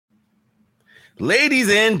Ladies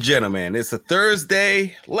and gentlemen, it's a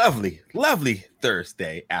Thursday, lovely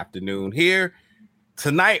Thursday afternoon here.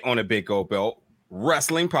 Tonight on the Big Gold Belt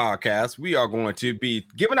Wrestling Podcast, we are going to be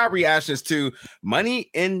giving our reactions to Money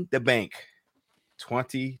in the Bank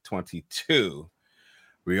 2022.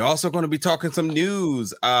 We're also going to be talking some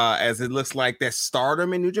news as it looks like that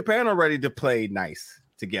Stardom and New Japan are ready to play nice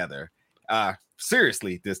together.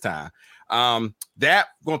 Seriously this time. That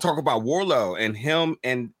we're going to talk about Wardlow and him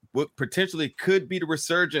and what potentially could be the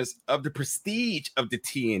resurgence of the prestige of the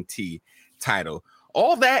TNT title.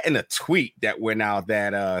 All that in a tweet that went out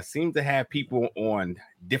that seemed to have people on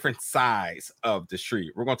different sides of the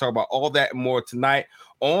street. We're going to talk about all that and more tonight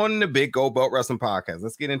on the Big Gold Belt Wrestling Podcast.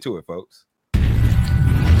 Let's get into it, folks.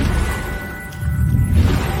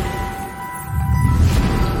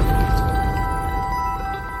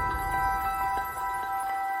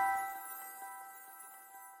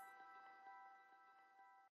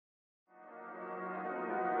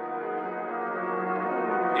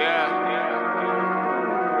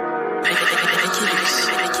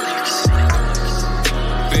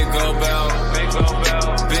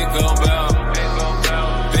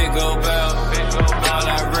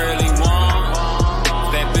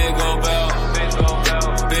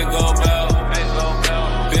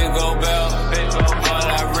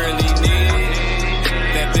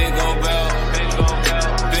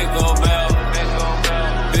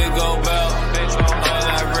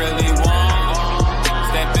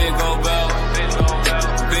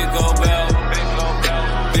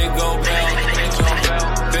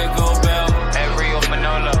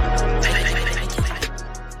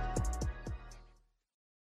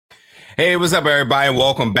 Hey, what's up, everybody, and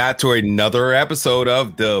welcome back to another episode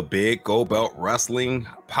of the Big Gold Belt Wrestling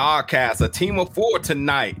Podcast. A team of four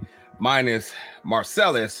tonight. Mine is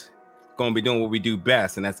Marcellus, going to be doing what we do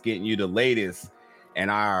best, and that's getting you the latest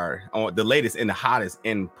and the latest and the hottest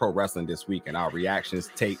in pro wrestling this week, and our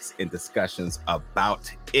reactions, takes, and discussions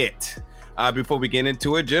about it. Before we get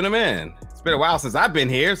into it, gentlemen, it's been a while since I've been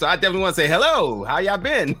here, so I definitely want to say hello. How y'all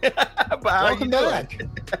been? Welcome back.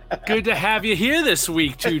 Good to have you here this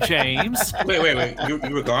week, too, James. Wait. You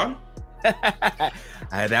were gone?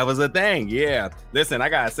 That was a thing, yeah. Listen, I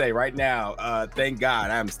gotta say right now, thank God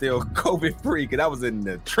I'm still COVID-free, because I was in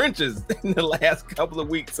the trenches in the last couple of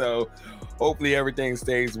weeks, so hopefully everything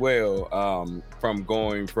stays well.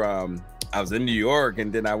 I was in New York,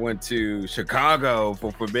 and then I went to Chicago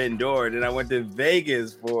for Forbidden Door, and then I went to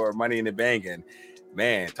Vegas for Money in the Bank, and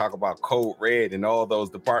man, talk about Code Red and all those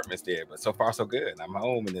departments there. But so far, so good. I'm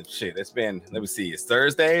home, and shit. It's been, let me see, it's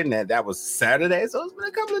Thursday, and that was Saturday, so it's been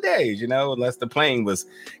a couple of days, unless the plane was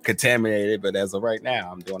contaminated. But as of right now,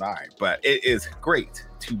 I'm doing all right. But it is great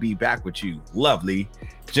to be back with you, lovely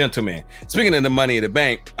gentlemen. Speaking of the Money in the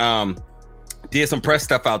Bank, did some press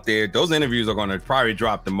stuff out there. Those interviews are going to probably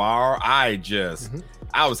drop tomorrow. I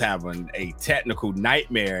was having a technical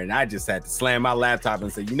nightmare, and I just had to slam my laptop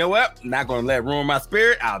and say, you know what? I'm not going to let it ruin my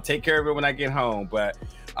spirit. I'll take care of it when I get home. But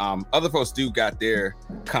other folks do got their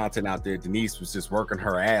content out there. Denise was just working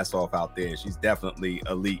her ass off out there. She's definitely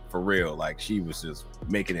elite for real. Like, she was just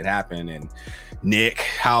making it happen. And Nick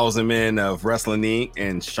Hauserman of Wrestling Inc.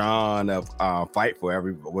 and Sean of Fight For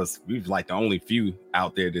we was like the only few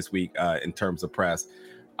out there this week in terms of press.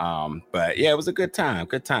 But yeah, it was a good time.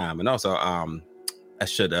 And also, I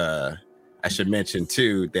should mention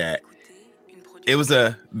too that it was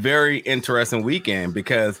a very interesting weekend,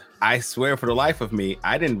 because I swear for the life of me,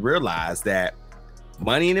 I didn't realize that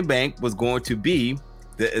Money in the Bank was going to be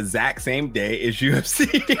the exact same day as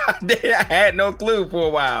UFC. I had no clue for a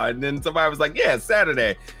while, and then somebody was like, yeah,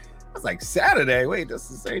 Saturday. I was like, Saturday? Wait, that's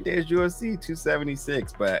the same day as UFC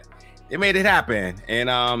 276, but they made it happen,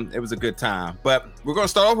 and it was a good time. But we're going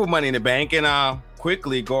to start off with Money in the Bank and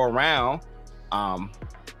quickly go around.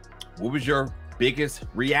 What was your biggest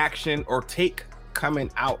reaction or take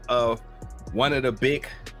coming out of one of the big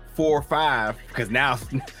 4 or 5? Because now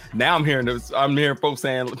I'm hearing folks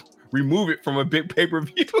saying remove it from a big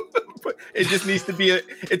pay-per-view. It just needs to be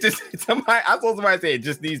somebody said it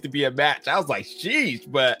just needs to be a match. I was like,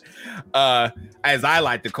 sheesh. But as I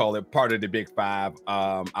like to call it, part of the Big 5.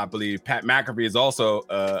 I believe Pat McAfee has also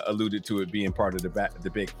alluded to it being part of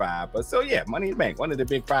the Big 5. But so yeah, Money in the Bank, one of the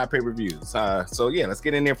Big 5 pay-per-views. So yeah, let's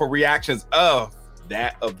get in there for reactions of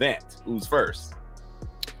that event. Who's first?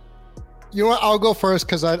 You know what? I'll go first,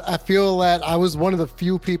 because I feel that I was one of the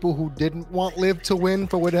few people who didn't want Liv to win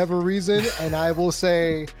for whatever reason. And I will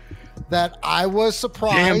say that I was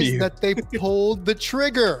surprised that they pulled the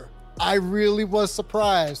trigger. I really was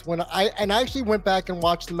surprised when I actually went back and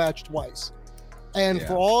watched the match twice. And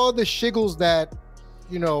for all the shiggles that,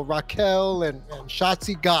 Raquel and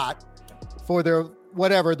Shotzi got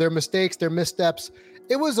for their mistakes, their missteps.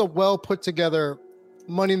 It was a well put together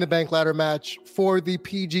Money in the Bank ladder match for the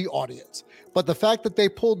PG audience. But the fact that they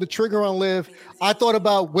pulled the trigger on Liv, I thought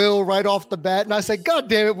about Will right off the bat, and I said, God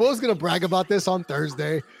damn it, Will's going to brag about this on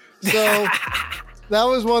Thursday. So that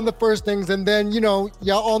was one of the first things. And then, y'all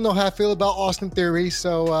all know how I feel about Austin Theory.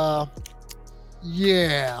 So,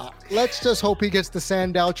 yeah, let's just hope he gets the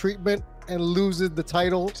Sandow treatment and loses the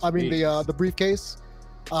title. I mean, the briefcase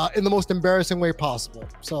in the most embarrassing way possible.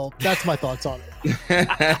 So that's my thoughts on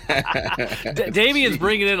it. Damien's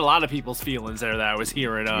bringing in a lot of people's feelings there that I was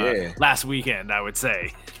hearing last weekend, I would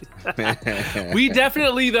say. We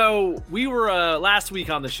definitely, though, we were last week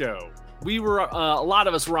on the show. We were a lot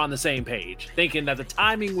of us were on the same page, thinking that the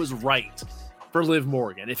timing was right for Liv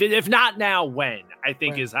Morgan. If not now, when? I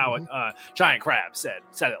think is how Giant Crab said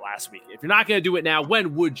it last week. If you're not going to do it now,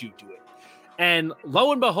 when would you do it? And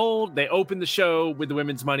lo and behold, they opened the show with the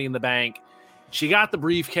women's Money in the Bank. She got the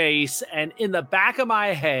briefcase, and in the back of my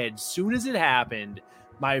head, soon as it happened,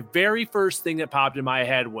 my very first thing that popped in my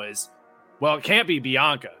head was, well, it can't be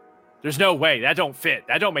Bianca. There's no way. That don't fit.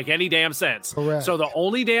 That don't make any damn sense. Correct. So the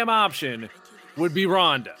only damn option would be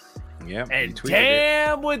Ronda. Yeah, and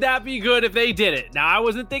damn, would that be good if they did it. Now, I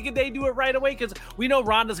wasn't thinking they'd do it right away because we know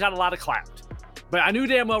Ronda's got a lot of clout. But I knew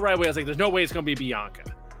damn well right away, I was like, there's no way it's going to be Bianca.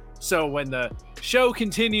 So when the show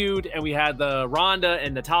continued and we had the Ronda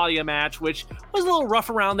and Natalya match, which was a little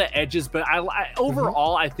rough around the edges, but I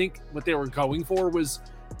overall, I think what they were going for was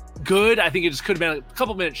good. I think it just could have been a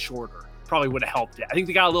couple minutes shorter. Probably would have helped it. I think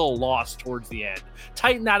they got a little lost towards the end.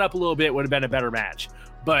 Tighten that up a little bit would have been a better match.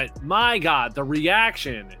 But my God, the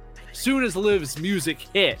reaction soon as Liv's music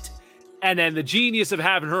hit, and then the genius of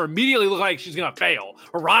having her immediately look like she's gonna fail,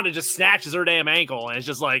 or Ronda just snatches her damn ankle, and it's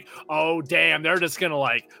just like, oh damn, they're just gonna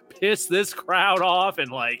like piss this crowd off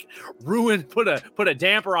and like ruin, put a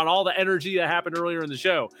damper on all the energy that happened earlier in the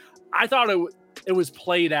show. I thought it was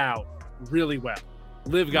played out really well.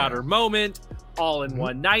 Liv got her moment all in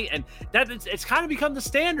one night, and it's kind of become the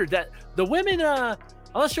standard that the women,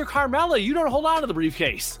 unless you're Carmella, you don't hold on to the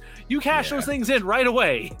briefcase. You cash those things in right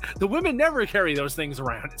away. The women never carry those things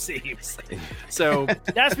around, it seems. So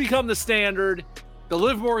that's become the standard. The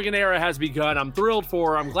Liv Morgan era has begun. I'm thrilled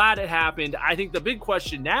for her. I'm glad it happened. I think the big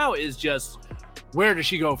question now is just, where does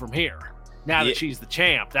she go from here? Now that she's the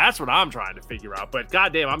champ, that's what I'm trying to figure out. But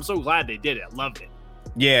goddamn, I'm so glad they did it. I loved it.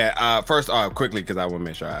 Yeah, first quickly, because I want to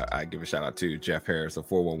make sure I give a shout out to Jeff Harris of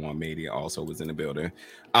 411 Media, also was in the building.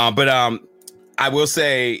 But I will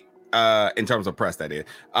say, in terms of press, that is,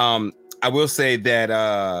 I will say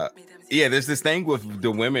that there's this thing with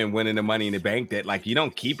the women winning the Money in the Bank that like you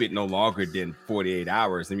don't keep it no longer than 48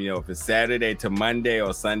 hours. I mean, if it's Saturday to Monday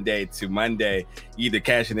or Sunday to Monday, either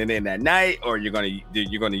cashing it in that night or you're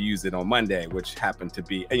gonna use it on Monday, which happened to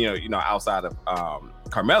be outside of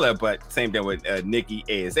Carmella, but same thing with Nikki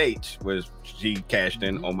ASH, was she cashed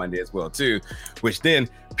in on Monday as well too, which then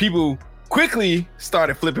people quickly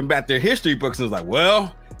started flipping back their history books and was like,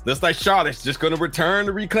 well, looks like Charlotte's just going to return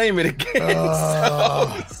to reclaim it again.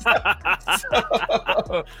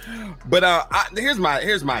 But here's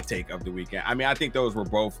my take of the weekend. I mean, I think those were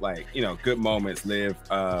both like, good moments. Liv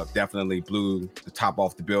definitely blew the top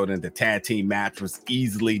off the building. The tag team match was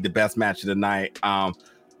easily the best match of the night.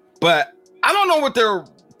 But I don't know what their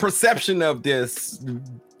perception of this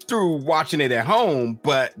through watching it at home,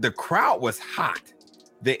 but the crowd was hot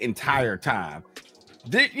the entire time.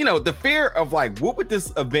 The fear of like, what would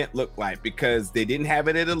this event look like? Because they didn't have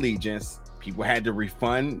it at Allegiance. People had to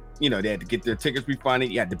refund, they had to get their tickets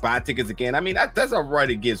refunded. You had to buy tickets again. I mean, that's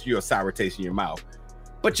already gives you a sour taste in your mouth.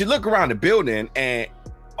 But you look around the building and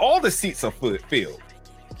all the seats are filled.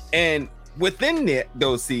 And within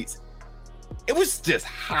those seats, it was just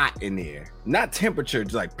hot in there. Not temperature,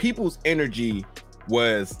 just like people's energy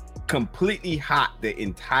was completely hot the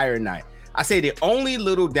entire night. I say the only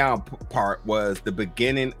little down part was the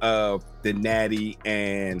beginning of the Natty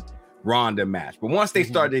and Ronda match. But once they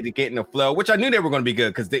started to get in the flow, which I knew they were going to be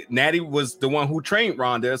good because Natty was the one who trained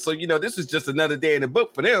Ronda. So, this was just another day in the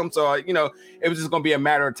book for them. So, it was just going to be a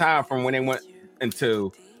matter of time from when they went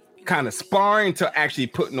into kind of sparring to actually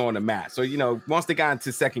putting on the match. So, once they got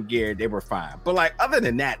into second gear, they were fine. But like, other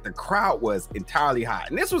than that, the crowd was entirely hot.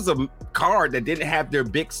 And this was a card that didn't have their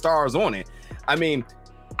big stars on it. I mean,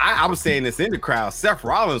 I was saying this in the crowd. Seth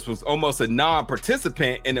Rollins was almost a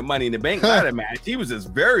non-participant in the Money in the Bank ladder match. He was just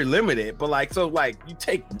very limited. But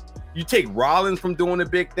you take Rollins from doing the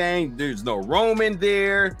big thing. There's no Roman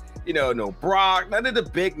there, no Brock. None of the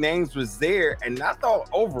big names was there. And I thought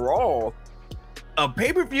overall, a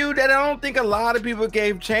pay-per-view that I don't think a lot of people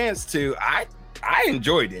gave chance to. I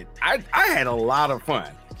enjoyed it. I had a lot of fun.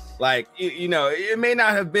 Like, you know, it may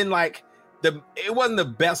not have been like it wasn't the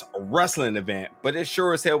best wrestling event, but it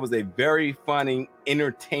sure as hell was a very funny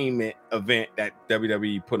entertainment event that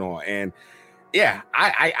WWE put on. And yeah,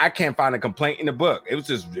 I can't find a complaint in the book. It was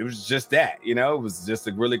just that, you know, it was just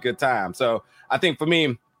a really good time. So I think for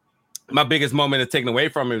me, my biggest moment of taking away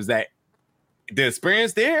from it was that the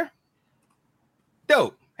experience there,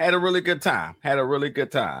 dope. Had a really good time.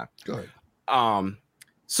 Good.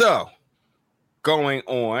 So going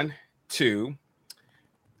on to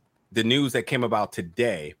the news that came about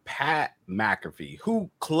today, Pat McAfee, who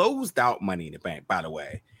closed out Money in the Bank, by the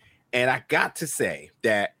way. And I got to say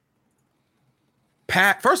that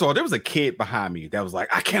Pat, first of all, there was a kid behind me that was like,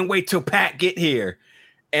 I can't wait till Pat get here.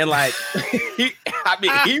 And like, he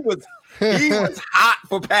was hot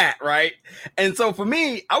for Pat, right? And so for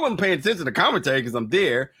me, I wasn't paying attention to commentary because I'm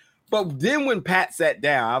there. But then when Pat sat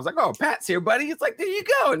down, I was like, oh, Pat's here, buddy. It's like, there you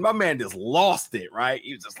go. And my man just lost it, right?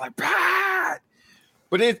 He was just like, Pat.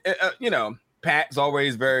 But you know, Pat's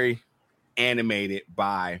always very animated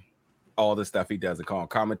by all the stuff he does and call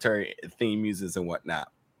commentary, theme music, and whatnot.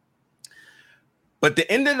 But the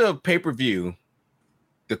end of the pay-per-view,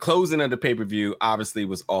 the closing of the pay-per-view, obviously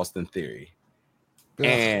was Austin Theory. Yeah.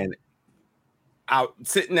 And out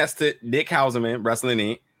sitting next to Nick Hauserman, Wrestling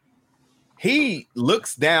Inc., he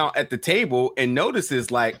looks down at the table and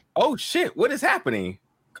notices like, oh shit, what is happening?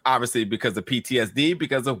 Obviously because of PTSD,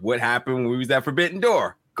 because of what happened when we was at Forbidden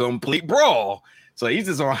Door. Complete brawl. So he's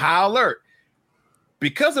just on high alert.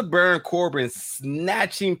 Because of Baron Corbin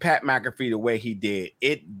snatching Pat McAfee the way he did,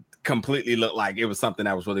 it completely looked like it was something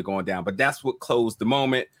that was really going down. But that's what closed the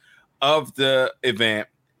moment of the event.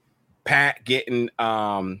 Pat getting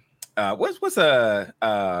what's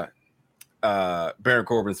Baron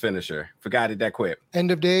Corbin's finisher? Forgot it that quick. End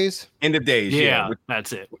of days. Yeah,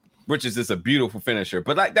 that's it. Which is just a beautiful finisher.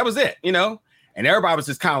 But like that was it, you know. And everybody was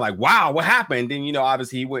just kind of like, "Wow, what happened?" And you know,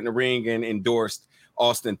 obviously he went in the ring and endorsed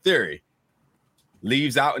Austin Theory.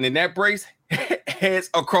 Leaves out in the net brace, heads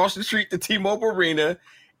across the street to T-Mobile Arena,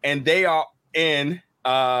 and they are in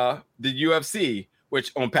the UFC.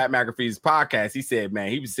 Which on Pat McAfee's podcast, he said, "Man,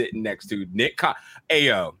 he was sitting next to Nick Khan."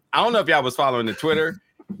 Ayo, I don't know if y'all was following the Twitter.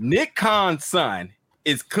 Nick Khan's son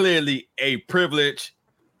is clearly a privileged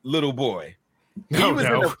little boy.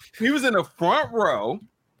 He was in the front row,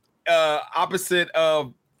 opposite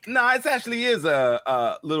of. No, it actually is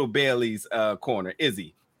a little Bailey's corner.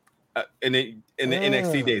 Izzy, in the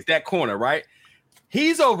NXT days, that corner, right?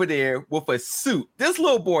 He's over there with a suit. This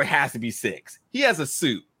little boy has to be 6. He has a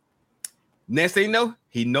suit. Next thing you know,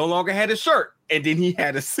 he no longer had a shirt, and then he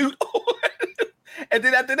had a suit on. And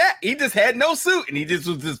then after that, he just had no suit, and he just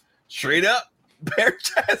was just straight up bare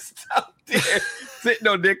chest out there sitting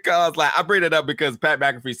on Nick Khan's lap. I bring it up because Pat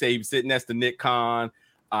McAfee said he was sitting next to Nick Khan.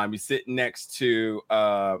 He's sitting next to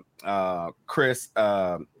Chris.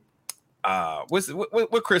 What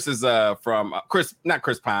Chris is from? Chris, not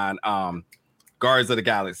Chris Pine. Guardians of the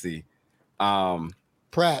Galaxy.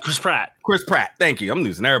 Chris Pratt. Thank you. I'm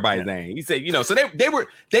losing everybody's name. He said, you know, so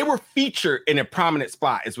they were featured in a prominent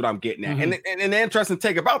spot is what I'm getting at. Mm-hmm. And the interesting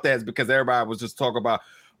take about that is because everybody was just talking about,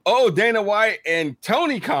 oh, Dana White and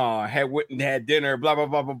Tony Khan had dinner, blah, blah,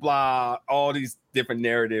 blah, blah, blah. All these different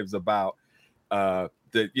narratives about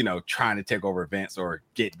trying to take over Vince or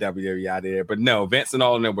get WWE out of there. But no, Vince and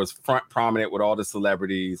all of them was front prominent with all the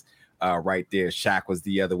celebrities. Right there. Shaq was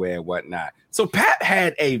the other way and whatnot. So Pat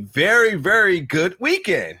had a very, very good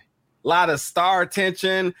weekend. A lot of star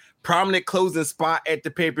attention, prominent closing spot at the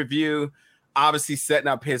pay-per-view, obviously setting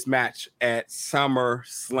up his match at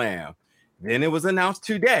SummerSlam. Then it was announced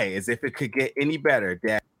today, as if it could get any better,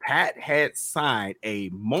 that Pat had signed a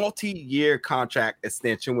multi-year contract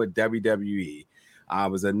extension with WWE.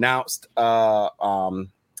 It was announced on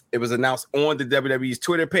the WWE's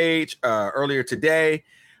Twitter page earlier today.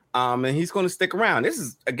 And he's going to stick around. This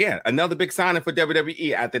is, again, another big signing for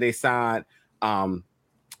WWE after they signed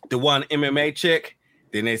the one MMA chick.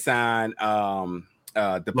 Then they signed the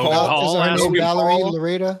Valerie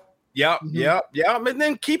Loretta. Yep. And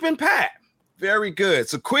then keeping Pat. Very good.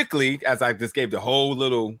 So quickly, as I just gave the whole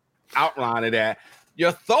little outline of that,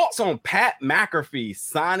 your thoughts on Pat McAfee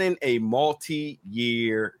signing a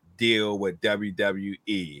multi-year deal with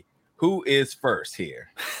WWE? Who is first here?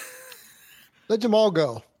 Let Jamal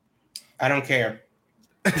go. I don't care.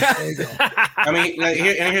 There you go. I mean,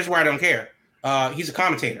 here's why I don't care. He's a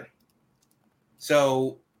commentator.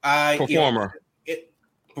 So performer.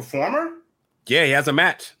 Performer? Yeah, he has a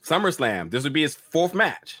match. SummerSlam. This would be his 4th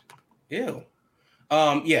match. Ew.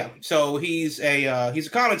 Yeah. So he's a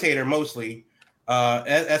commentator mostly.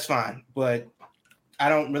 That's fine, but I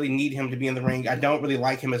don't really need him to be in the ring. I don't really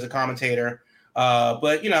like him as a commentator.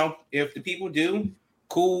 But if the people do,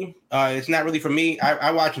 cool. It's not really for me.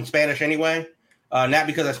 I watch in Spanish anyway. Not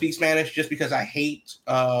because I speak Spanish, just because I hate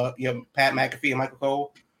Pat McAfee and Michael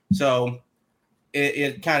Cole. So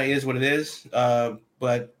it kind of is what it is.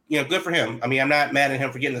 But good for him. I mean, I'm not mad at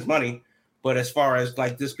him for getting his money, but as far as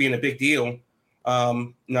like this being a big deal,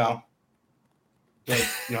 no.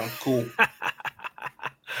 But, cool.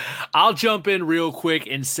 I'll jump in real quick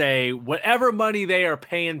and say whatever money they are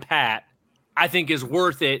paying Pat, I think is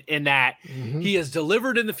worth it in that he has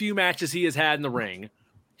delivered in the few matches he has had in the ring.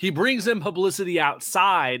 He brings in publicity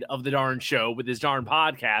outside of the darn show with his darn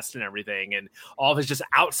podcast and everything and all of his just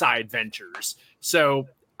outside ventures. So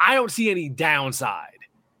I don't see any downside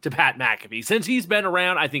to Pat McAfee. Since he's been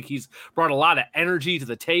around, I think he's brought a lot of energy to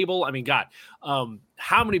the table. I mean, God,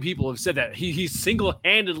 how many people have said that he's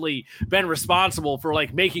single-handedly been responsible for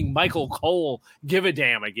like making Michael Cole give a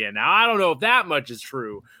damn again? Now, I don't know if that much is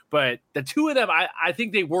true, but the two of them, I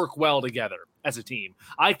think they work well together as a team.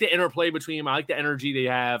 I like the interplay between them. I like the energy they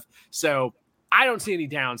have. So I don't see any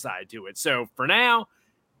downside to it. So for now,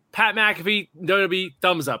 Pat McAfee, WWE,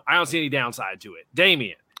 thumbs up. I don't see any downside to it.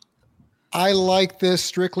 Damian. I like this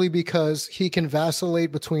strictly because he can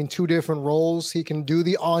vacillate between two different roles. He can do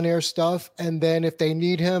the on-air stuff, and then if they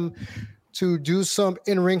need him to do some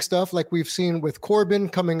in-ring stuff, like we've seen with Corbin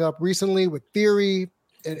coming up recently, with Theory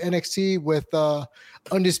at NXT, with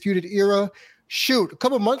Undisputed Era. Shoot, a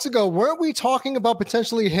couple months ago, weren't we talking about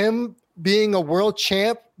potentially him being a world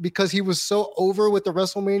champ because he was so over with the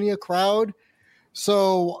WrestleMania crowd?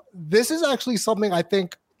 So this is actually something I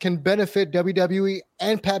think can benefit WWE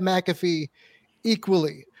and Pat McAfee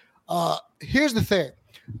equally. Here's the thing.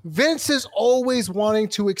 Vince is always wanting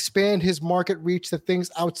to expand his market reach to things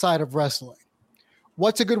outside of wrestling.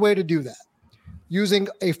 What's a good way to do that? Using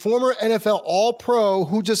a former NFL All-Pro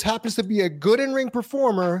who just happens to be a good in-ring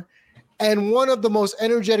performer and one of the most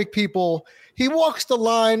energetic people. He walks the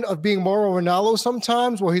line of being Mauro Ranallo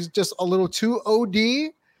sometimes, where he's just a little too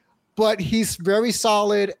OD, but he's very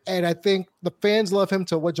solid, and I think the fans love him.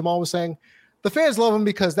 To what Jamal was saying, the fans love him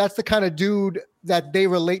because that's the kind of dude that they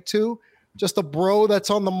relate to. Just a bro that's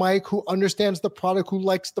on the mic who understands the product, who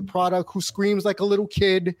likes the product, who screams like a little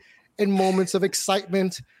kid in moments of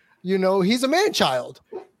excitement. He's a man-child.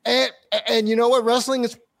 And you know what? Wrestling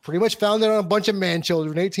is pretty much founded on a bunch of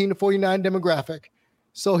man-children, 18 to 49 demographic.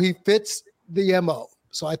 So he fits the MO.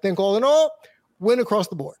 So I think all in all, win across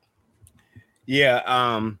the board.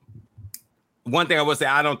 Yeah, one thing I would say,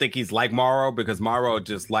 I don't think he's like Mauro, because Mauro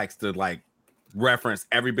just likes to like reference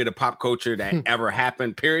every bit of pop culture that ever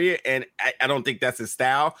happened, period. And I don't think that's his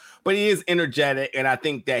style, but he is energetic. And I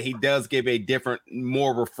think that he does give a different,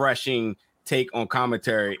 more refreshing take on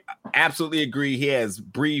commentary. Absolutely agree. He has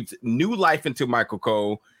breathed new life into Michael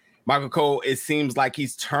Cole. Michael Cole, it seems like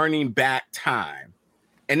he's turning back time.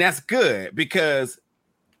 And that's good, because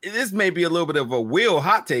this may be a little bit of a Will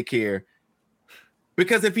hot take here,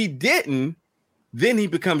 because if he didn't, then he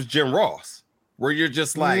becomes Jim Ross, where you're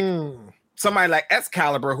just like somebody like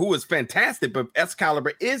Excalibur, who is fantastic, but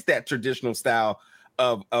Excalibur is that traditional style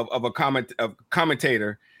of a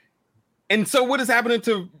commentator. And so what is happening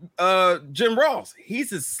to Jim Ross? He's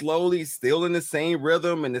just slowly still in the same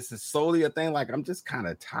rhythm, and this is slowly a thing. Like, I'm just kind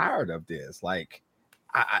of tired of this. Like,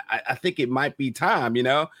 I think it might be time,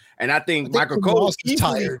 And I think Michael Cole is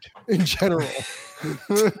tired in general.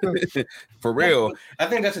 For real. I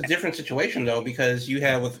think that's a different situation, though, because you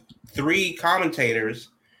have with 3 commentators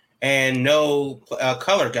and no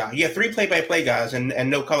color guy. You have 3 play-by-play guys and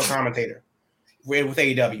no color commentator with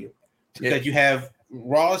AEW. Because you have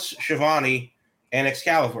Ross, Shivani, and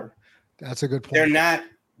Excalibur. That's a good point. They're not,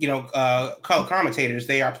 color commentators.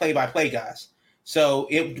 They are play-by-play guys. So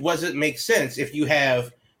it doesn't make sense if you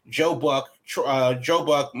have Joe Buck,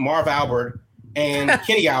 Marv Albert, and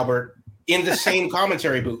Kenny Albert in the same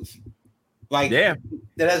commentary booth. Like, that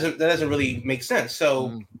doesn't really make sense.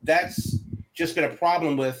 So that's just been a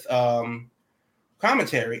problem with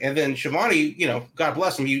commentary. And then Shivani, God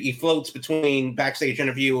bless him, he floats between backstage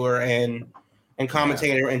interviewer and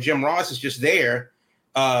commentator, and Jim Ross is just there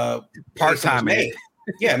part-time.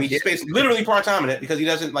 Yeah, I mean, he's basically literally part-time in it because he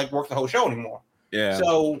doesn't like work the whole show anymore. Yeah.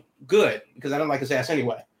 So good, because I don't like his ass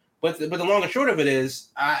anyway. But the long and short of it is,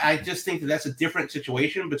 I just think that's a different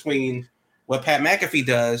situation between what Pat McAfee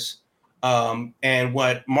does and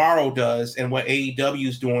what Mauro does and what AEW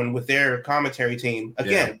is doing with their commentary team.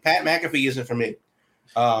 Again, Pat McAfee isn't for me.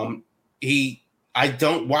 I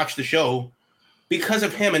don't watch the show because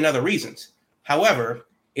of him and other reasons. However,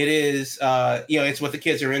 it is it's what the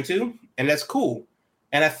kids are into, and that's cool.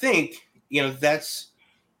 And I think that's,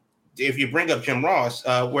 if you bring up Jim Ross,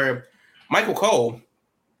 where Michael Cole,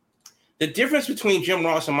 The difference between Jim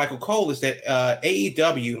Ross and Michael Cole is that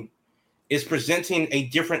AEW is presenting a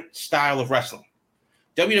different style of wrestling.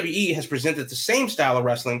 WWE has presented the same style of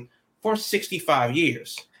wrestling for 65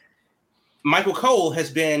 years. Michael Cole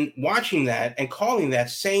has been watching that and calling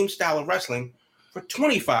that same style of wrestling for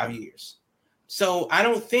 25 years. So I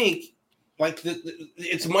don't think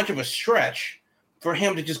it's much of a stretch for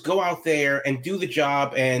him to just go out there and do the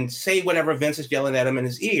job and say whatever Vince is yelling at him in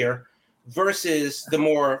his ear versus the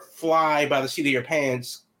more fly by the seat of your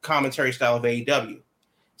pants commentary style of AEW.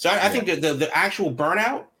 So I think that the actual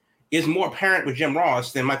burnout is more apparent with Jim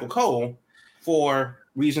Ross than Michael Cole for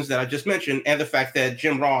reasons that I just mentioned, and the fact that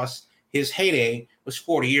Jim Ross, his heyday was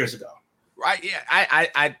 40 years ago. Right. Yeah.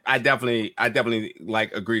 I definitely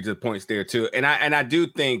like agree to the points there too. And I do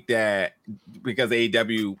think that because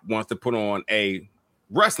AEW wants to put on a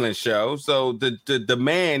wrestling show, so the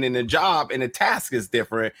demand and the job and the task is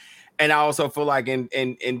different. And I also feel like in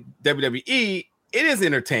WWE, it is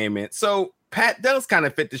entertainment. So Pat does kind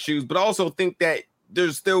of fit the shoes, but also think that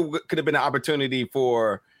there's still could have been an opportunity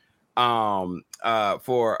for Michael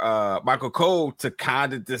Cole to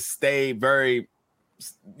kind of just stay very,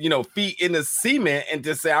 feet in the cement and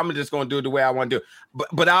just say, I'm just going to do it the way I want to do it.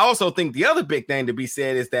 But I also think the other big thing to be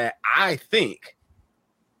said is that I think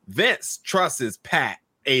Vince trusts Pat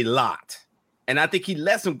a lot. And I think he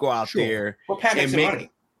lets him go out there. Well, Pat makes money.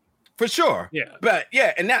 For sure. Yeah. But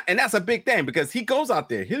yeah, and that's a big thing because he goes out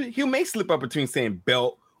there. He may slip up between saying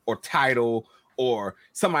belt or title or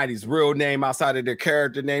somebody's real name outside of their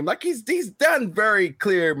character name. Like he's done very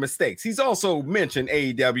clear mistakes. He's also mentioned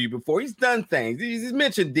AEW before. He's done things. He's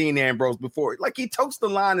mentioned Dean Ambrose before. Like he totes the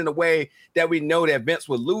line in a way that we know that Vince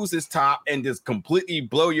would lose his top and just completely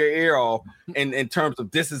blow your ear off in terms of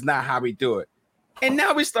this is not how we do it. And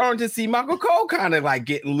now we're starting to see Michael Cole kind of like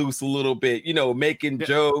getting loose a little bit, making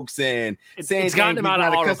jokes and saying it's gotten him out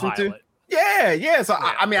of autopilot. Yeah. So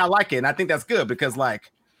I mean, I like it, and I think that's good because,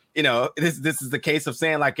 like, this is the case of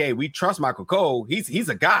saying like, hey, we trust Michael Cole. He's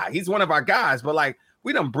a guy. He's one of our guys. But like,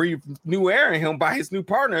 we done breathe new air in him by his new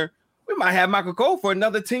partner. We might have Michael Cole for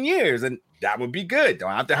another 10 years, and that would be good.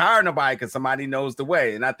 Don't have to hire nobody because somebody knows the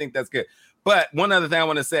way, and I think that's good. But one other thing I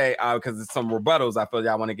want to say, because it's some rebuttals I feel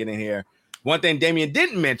y'all want to get in here. One thing Damian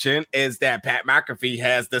didn't mention is that Pat McAfee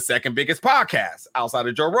has the second biggest podcast outside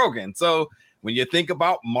of Joe Rogan. So when you think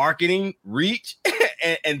about marketing reach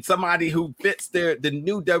and somebody who fits the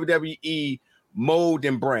new WWE mold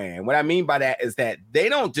and brand, what I mean by that is that they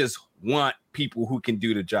don't just want people who can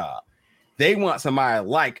do the job. They want somebody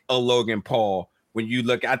like a Logan Paul. When you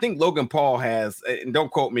look, I think Logan Paul has, and don't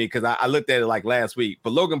quote me because I looked at it like last week,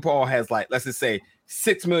 but Logan Paul has like, let's just say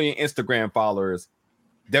 6 million Instagram followers.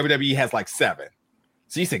 WWE has like 7.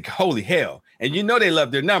 So you say, holy hell. And they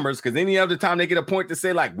love their numbers because any other time they get a point to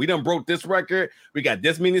say, like, we done broke this record, we got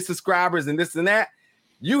this many subscribers and this and that.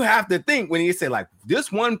 You have to think when you say, like,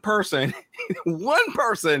 this one person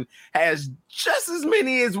has just as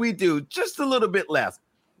many as we do, just a little bit less.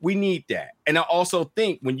 We need that. And I also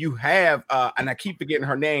think when you have, and I keep forgetting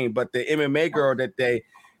her name, but the MMA girl that they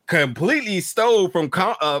completely stole from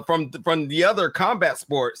the other combat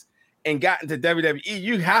sports and got into WWE,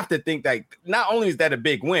 you have to think that not only is that a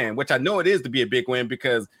big win, which I know it is to be a big win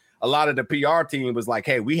because a lot of the PR team was like,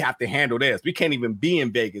 hey, we have to handle this. We can't even be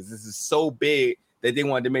in Vegas. This is so big that they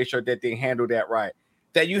wanted to make sure that they handle that right.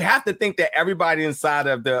 That you have to think that everybody inside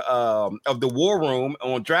of the war room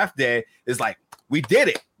on draft day is like, we did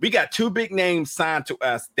it. We got 2 big names signed to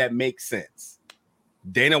us that make sense.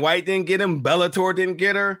 Dana White didn't get him. Bellator didn't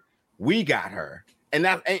get her. We got her. And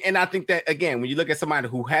I think that, again, when you look at somebody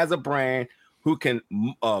who has a brand, who can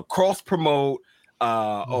cross promote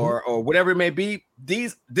or whatever it may be,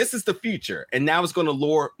 this is the future. And now it's going to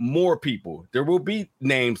lure more people. There will be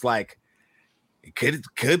names like, it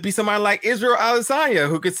could be somebody like Israel Adesanya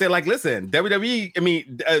who could say, like, listen,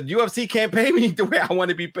 UFC can't pay me the way I want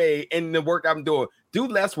to be paid in the work I'm doing. Do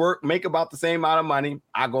less work, make about the same amount of money.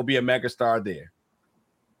 I'm going to be a megastar there.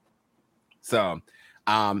 So,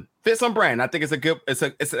 fits on brand. I think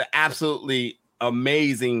it's an absolutely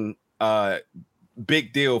amazing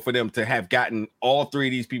big deal for them to have gotten all 3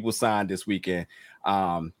 of these people signed this weekend.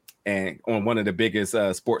 And on one of the biggest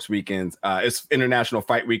sports weekends, it's International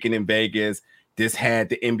Fight Weekend in Vegas. This had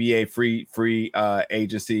the NBA free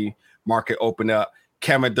agency market open up.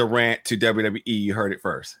 Kevin Durant to WWE. You heard it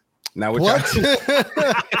first. Now what?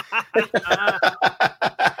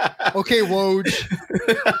 Okay, Woj.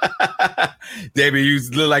 David, you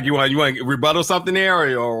look like you want to rebuttal something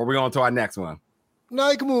there, or are we on to our next one? No,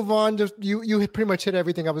 you can move on. Just you pretty much hit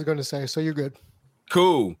everything I was going to say, so you're good.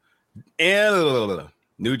 Cool. And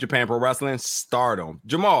New Japan Pro Wrestling Stardom.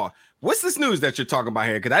 Jamal, What's this news that you're talking about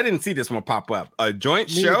here? Because I didn't see this one pop up. A joint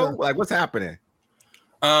Me show? either. Like, what's happening?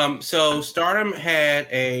 So Stardom had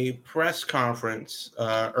a press conference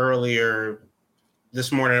earlier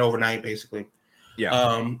this morning, overnight, basically.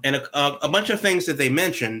 Yeah. And a bunch of things that they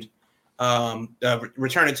mentioned.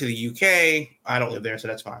 Returning to the UK. I don't live there, so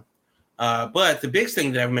that's fine. But the big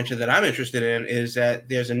thing that I've mentioned that I'm interested in is that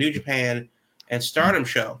there's a New Japan and Stardom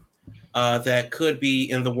show that could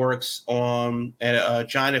be in the works on a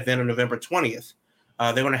giant event on November 20th.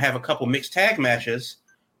 They're going to have a couple mixed tag matches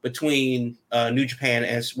between New Japan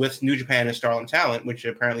and Starlight Talent, which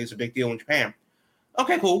apparently is a big deal in Japan.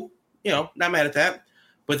 Okay, cool. Not mad at that.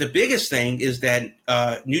 But the biggest thing is that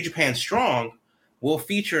New Japan Strong will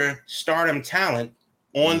feature Stardom Talent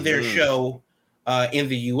on their show in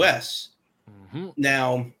the U.S.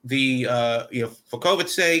 Now, for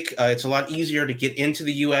COVID's sake, it's a lot easier to get into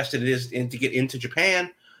the U.S. than it is to get into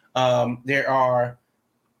Japan. There are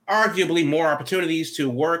arguably more opportunities to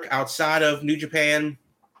work outside of New Japan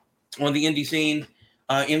on the indie scene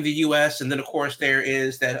in the U.S. And then, of course, there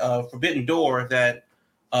is that Forbidden Door that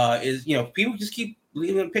is, people just keep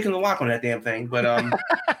picking the lock on that damn thing. But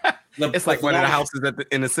it's like one of the houses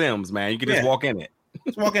in The Sims, man. You can just walk in it.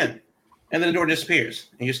 Just walk in. And then the door disappears,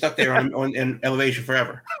 and you're stuck there on elevation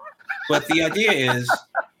forever. But the idea is,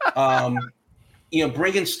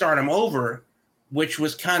 bringing Stardom over, which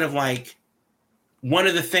was kind of like one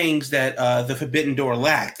of the things that the Forbidden Door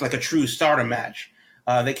lacked, like a true Stardom match.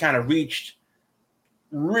 They kind of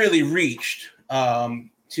really reached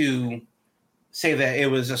to say that it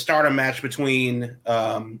was a Stardom match between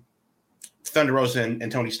Thunder Rosa and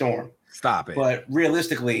Toni Storm. Stop it. But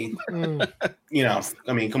realistically, come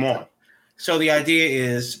on. So the idea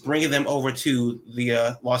is bringing them over to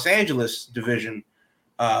the Los Angeles division,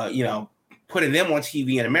 putting them on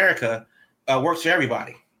TV in America works for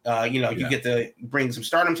everybody. You get to bring some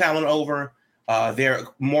Stardom talent over. They're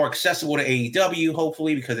more accessible to AEW,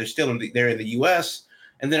 hopefully, because they're in the US.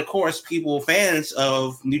 And then, of course, fans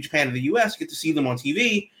of New Japan in the US get to see them on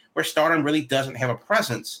TV, where Stardom really doesn't have a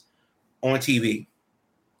presence on TV.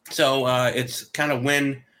 So it's kind of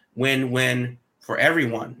win for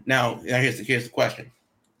everyone. Now here's the question.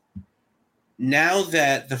 Now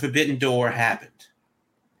that the Forbidden Door happened,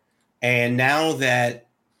 and now that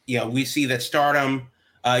we see that Stardom,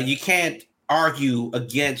 you can't argue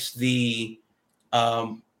against the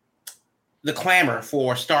clamor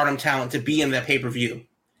for Stardom talent to be in that pay-per-view.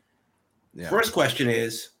 Yeah. First question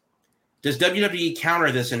is, does WWE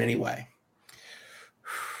counter this in any way?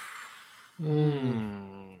 I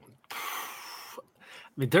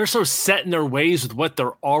mean, they're so set in their ways with what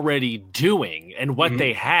they're already doing and what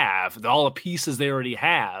they have, all the pieces they already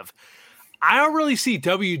have. I don't really see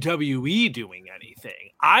WWE doing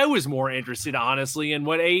anything. I was more interested, honestly, in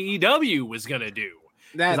what AEW was going to do.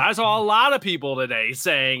 Because I saw a lot of people today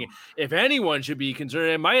saying if anyone should be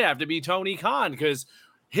considered, it might have to be Tony Khan, because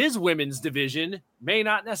his women's division may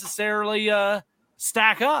not necessarily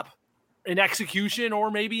stack up in execution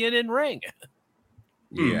or maybe in ring.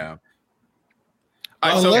 Yeah.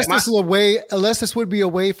 Unless this would be a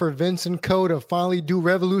way for Vince and Co to finally do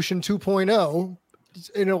Revolution 2.0,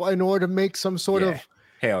 in order to make some sort of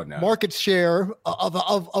market share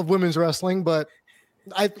of women's wrestling. But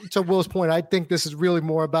to Will's point, I think this is really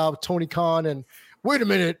more about Tony Khan and wait a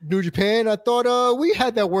minute, New Japan. I thought we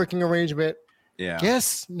had that working arrangement. Yeah.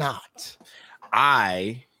 Guess not.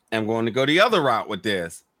 I am going to go the other route with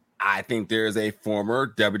this. I think there's a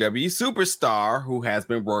former WWE superstar who has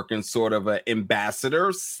been working sort of an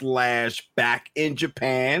ambassador / back in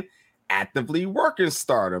Japan, actively working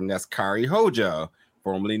Stardom. That's Kairi Hojo,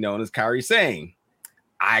 formerly known as Kairi Sane.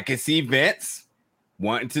 I can see Vince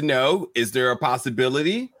wanting to know, is there a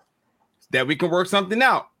possibility that we can work something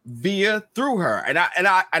out through her? And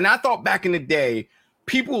I thought back in the day,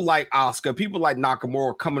 people like Asuka, people like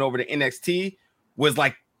Nakamura coming over to NXT was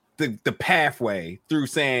like the pathway through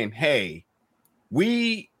saying, hey,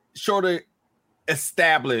 we sort of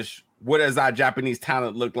establish what does our Japanese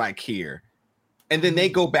talent look like here. And then they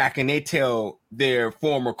go back and they tell their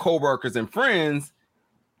former co-workers and friends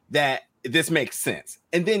that this makes sense.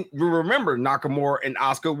 And then remember, Nakamura and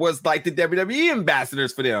Asuka was like the WWE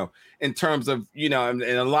ambassadors for them in terms of, and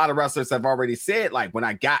a lot of wrestlers have already said, like, when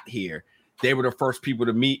I got here, they were the first people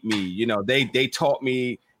to meet me. They taught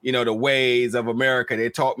me, the ways of America. They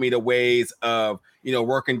taught me the ways of,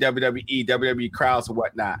 working WWE crowds and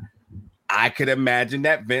whatnot. I could imagine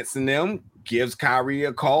that Vince and them gives Kairi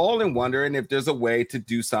a call and wondering if there's a way to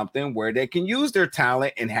do something where they can use their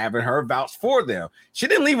talent and having her vouch for them. She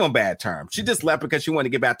didn't leave on bad terms. She just left because she wanted to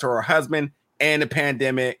get back to her husband and the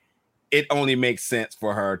pandemic. It only makes sense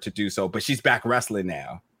for her to do so, but she's back wrestling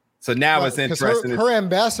now. So now it's interesting. Her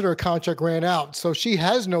ambassador contract ran out, so she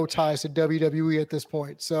has no ties to WWE at this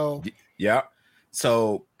point. So yeah.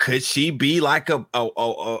 So could she be like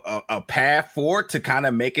a path forward to kind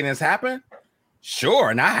of making this happen?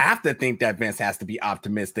 Sure. And I have to think that Vince has to be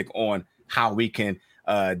optimistic on how we can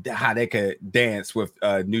how they could dance with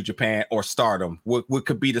New Japan or Stardom. What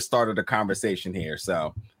could be the start of the conversation here?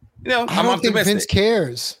 So, I don't think Vince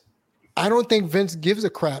cares. I don't think Vince gives a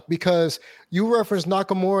crap, because you referenced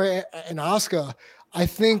Nakamura and Asuka. I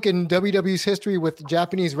think in WWE's history with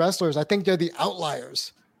Japanese wrestlers, I think they're the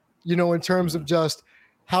outliers, in terms of just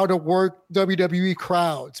how to work WWE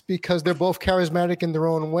crowds, because they're both charismatic in their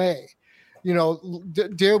own way.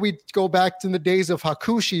 Dare we go back to the days of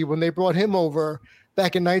Hakushi when they brought him over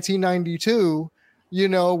back in 1992,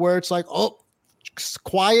 where it's like, oh,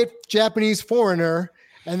 quiet Japanese foreigner.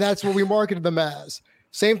 And that's what we marketed them as.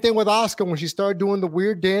 Same thing with Asuka when she started doing the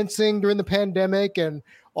weird dancing during the pandemic, and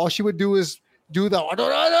all she would do is do the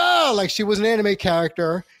like she was an anime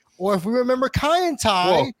character. Or if we remember Kai and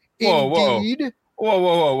Tai, indeed.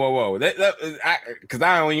 Whoa. Because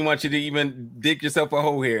I don't even want you to even dig yourself a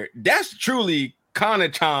hole here. That's truly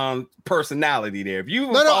Kana-chan personality there. If you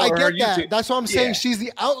I get that. That's what I'm saying. She's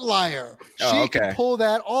the outlier. She can pull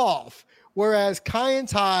that off. Whereas Kai and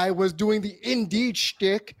Tai was doing the Indeed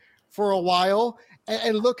shtick for a while.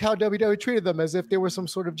 And look how WWE treated them as if they were some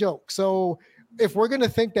sort of joke. So if we're going to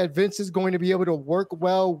think that Vince is going to be able to work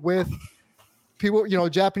well with people,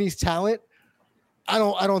 Japanese talent, I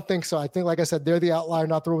don't think so. I think, like I said, they're the outlier,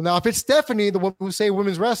 not the rule. Now, if it's Stephanie, the one who say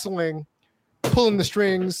women's wrestling, pulling the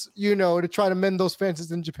strings, to try to mend those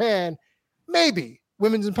fences in Japan, maybe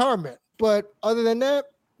women's empowerment. But other than that,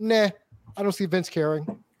 nah, I don't see Vince caring.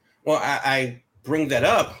 Well, I bring that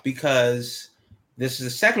up because this is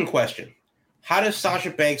the second question. How does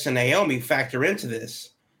Sasha Banks and Naomi factor into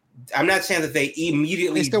this? I'm not saying that they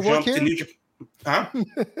immediately jump to New Japan. Huh?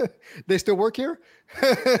 They still work here?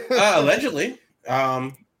 Allegedly.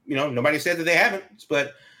 Nobody said that they haven't,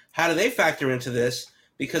 but how do they factor into this?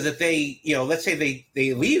 Because if they, let's say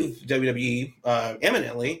they leave WWE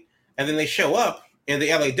imminently, and then they show up in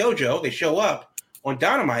the LA dojo, they show up on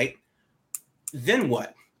Dynamite, then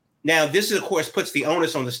what? Now, this, of course, puts the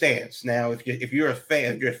onus on the stands. Now, if you're a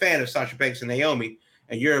fan of Sasha Banks and Naomi,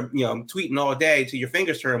 and you're tweeting all day till your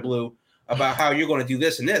fingers turn blue about how you're going to do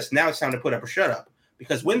this and this, now it's time to put up or shut up.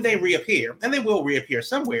 Because when they reappear, and they will reappear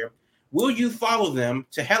somewhere, will you follow them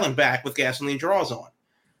to hell and back with gasoline draws on?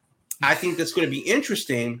 I think that's going to be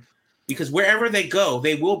interesting, because wherever they go,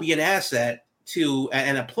 they will be an asset to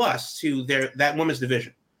and a plus to that women's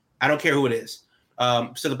division. I don't care who it is.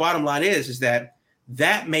 So the bottom line is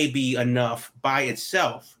that may be enough by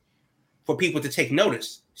itself for people to take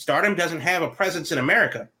notice. Stardom doesn't have a presence in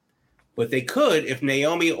America, but they could if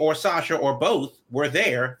Naomi or Sasha or both were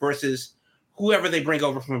there versus whoever they bring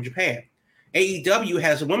over from Japan. AEW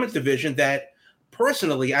has a women's division that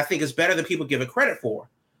personally I think is better than people give it credit for,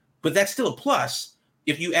 but that's still a plus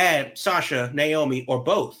if you add Sasha, Naomi, or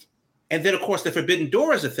both. And then, of course, the Forbidden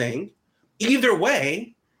Door is a thing. Either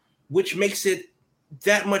way, which makes it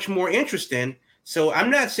that much more interesting. So I'm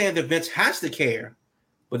not saying that Vince has to care,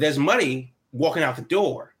 but there's money walking out the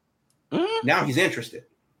door. Mm-hmm. Now he's interested.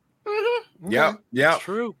 Mm-hmm. Yeah.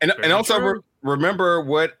 True. And also remember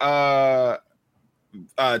what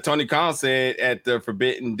Tony Khan said at the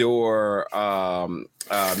Forbidden Door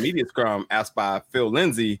media scrum, asked by Phil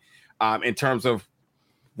Lindsay, in terms of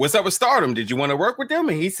what's up with Stardom. Did you want to work with them?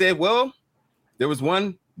 And he said, well, there was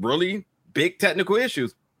one really big technical issue,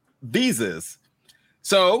 visas.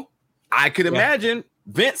 So I could imagine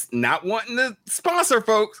Vince not wanting to sponsor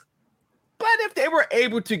folks, but if they were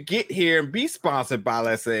able to get here and be sponsored by,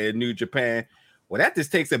 let's say, New Japan, well, that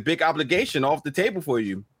just takes a big obligation off the table for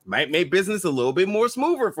you. Might make business a little bit more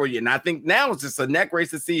smoother for you. And I think now it's just a neck race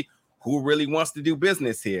to see who really wants to do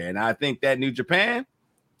business here. And I think that New Japan,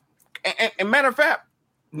 and matter of fact,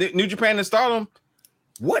 New Japan and Stardom,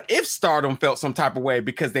 what if Stardom felt some type of way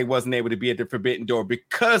because they wasn't able to be at the Forbidden Door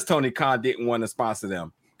because Tony Khan didn't want to sponsor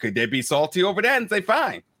them? Could they be salty over that and say,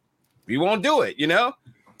 fine, we won't do it,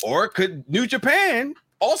 Or could New Japan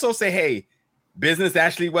also say, hey, business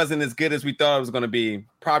actually wasn't as good as we thought it was going to be.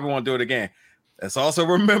 Probably won't do it again. Let's also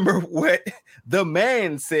remember what the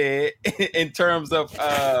man said in terms of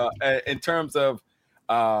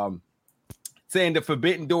saying the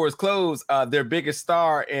Forbidden Door is closed. Their biggest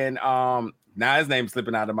star in now his name's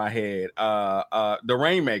slipping out of my head. The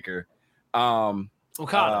Rainmaker.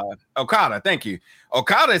 Okada, thank you.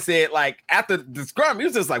 Okada said, like, after the scrum, he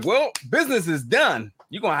was just like, well, business is done.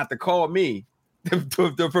 You're gonna have to call me.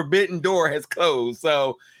 The Forbidden Door has closed.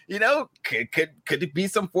 So, you know, could it be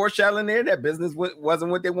some foreshadowing there that business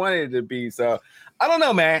wasn't what they wanted it to be? So I don't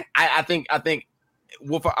know, man. I think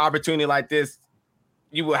with an opportunity like this,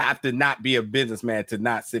 you will have to not be a businessman to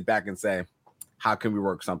not sit back and say, how can we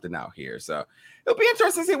work something out here? So it'll be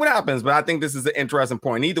interesting to see what happens. But I think this is an interesting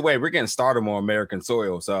point. Either way, we're getting started on American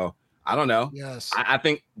soil. So I don't know. Yes, I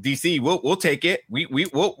think DC we'll take it.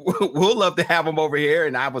 We'll love to have them over here,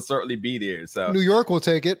 and I will certainly be there. So New York will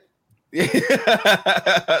take it.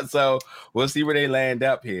 So we'll see where they land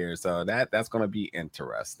up here. So that's going to be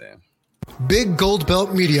interesting. Big Gold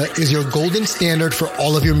Belt Media is your golden standard for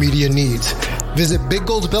all of your media needs. Visit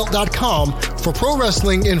biggoldbelt.com for pro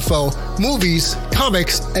wrestling info, movies,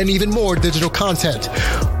 comics, and even more digital content.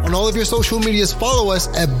 On all of your social medias, follow us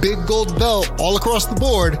at Big Gold Belt all across the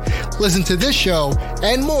board. Listen to this show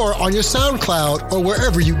and more on your SoundCloud or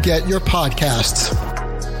wherever you get your podcasts.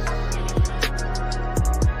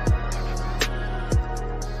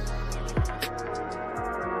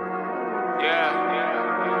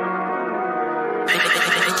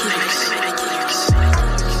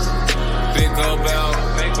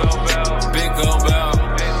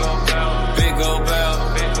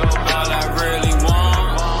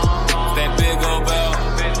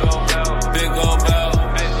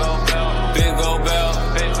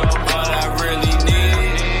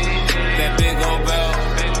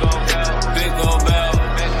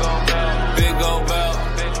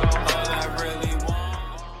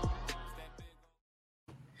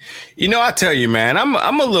 You know, I tell you, man,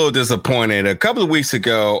 I'm a little disappointed. A couple of weeks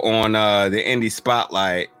ago on the Indie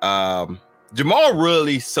Spotlight, Jamal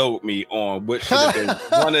really sold me on what should have been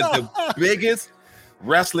one of the biggest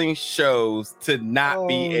wrestling shows to not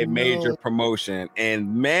be a major promotion.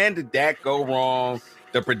 And man, did that go wrong.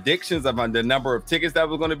 The predictions of the number of tickets that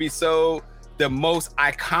were going to be sold, the most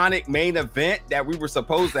iconic main event that we were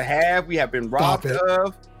supposed to have, we have been robbed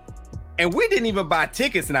of. And we didn't even buy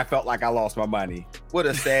tickets, and I felt like I lost my money. What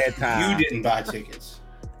a sad time. You didn't buy tickets.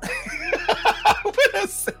 What a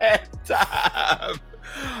sad time.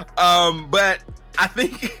 But I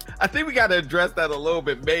think we got to address that a little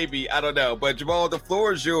bit, maybe. I don't know. But Jamal, the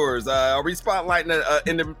floor is yours. Are we spotlighting an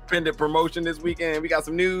independent promotion this weekend? We got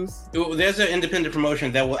some news. There's an independent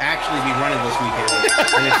promotion that will actually be running this weekend,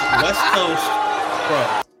 and it's West Coast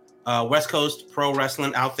Pro. West Coast Pro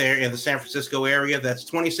Wrestling out there in the San Francisco area. That's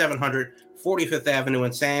 2700 45th Avenue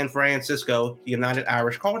in San Francisco, the United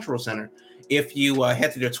Irish Cultural Center. If you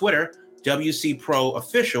head to their Twitter, WC Pro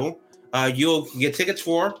Official, you'll get tickets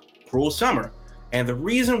for Cruel Summer. And the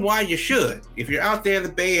reason why you should, if you're out there in the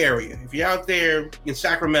Bay Area, if you're out there in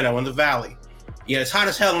Sacramento, in the Valley, yeah, it's hot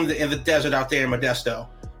as hell in the desert out there in Modesto.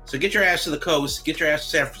 So get your ass to the coast, get your ass to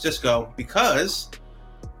San Francisco, because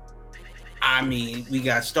I mean, we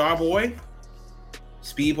got Starboy,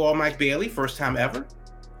 Speedball Mike Bailey, first time ever.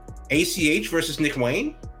 ACH versus Nick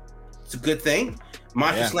Wayne. It's a good thing.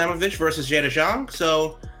 Masha Slamovich versus Jada Zhang.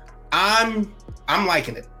 So I'm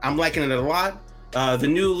liking it. I'm liking it a lot. The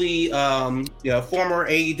newly former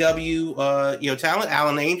AEW talent,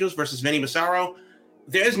 Alan Angels versus Vinny Massaro.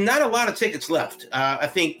 There's not a lot of tickets left. I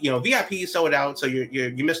think VIP sold out, so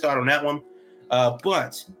you missed out on that one.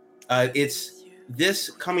 But it's this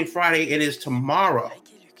coming Friday. It is tomorrow,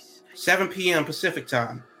 7 p.m. Pacific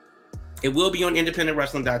time. It will be on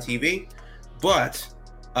independentwrestling.tv, but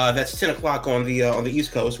that's 10 o'clock on the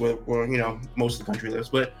East Coast where most of the country lives.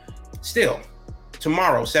 But still,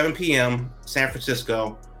 tomorrow, 7 p.m. San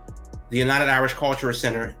Francisco, the United Irish Cultural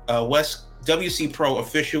Center. West WC Pro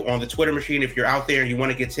Official on the Twitter machine if you're out there and you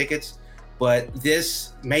want to get tickets. But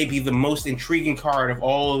this may be the most intriguing card of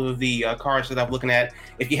all of the cards that I'm looking at.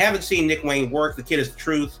 If you haven't seen Nick Wayne work, the kid is the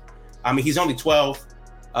truth. I mean, he's only 12,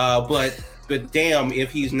 but damn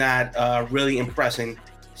if he's not really impressing.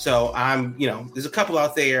 So there's a couple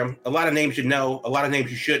out there, a lot of names you know, a lot of names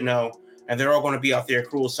you should know, and they're all going to be out there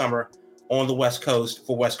Cruel Summer on the West Coast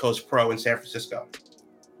for West Coast Pro in San Francisco.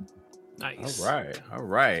 Nice. All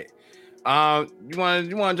right. You want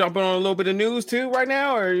to jump on a little bit of news too right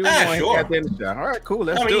now, or you want sure. at the end of the show? All right, cool.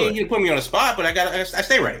 Let's do it. You put me on the spot, but I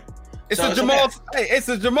stay ready. It's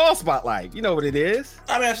a Jamal spotlight. You know what it is.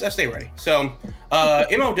 I mean, I stay ready. So,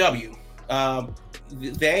 MOW,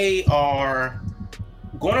 they are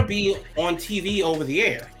going to be on TV over the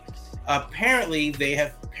air. Apparently, they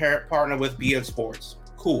have partnered with beIN Sports.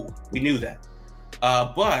 Cool, we knew that.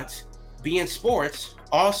 But beIN Sports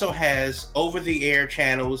also has over-the-air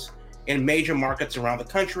channels in major markets around the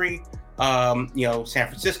country. San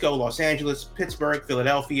Francisco, Los Angeles, Pittsburgh,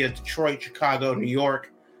 Philadelphia, Detroit, Chicago, New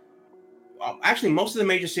York. Actually, most of the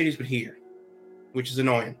major cities but here, which is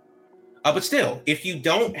annoying. But still, if you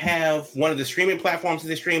don't have one of the streaming platforms that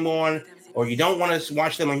they stream on, or you don't want to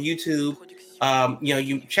watch them on YouTube,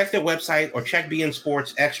 you check their website or check beIN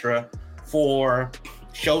Sports Extra for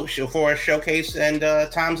a showcase and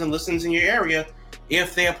times and listens in your area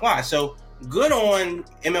if they apply. So good on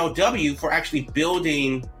MLW for actually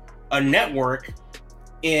building a network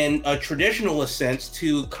in a traditional sense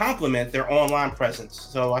to complement their online presence.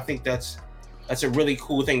 So I think that's a really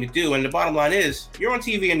cool thing to do. And the bottom line is, you're on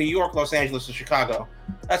TV in New York, Los Angeles, or Chicago.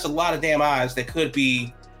 That's a lot of damn eyes that could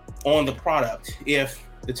be on the product if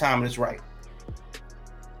the timing is right.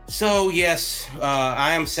 So yes,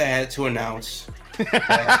 I am sad to announce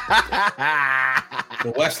that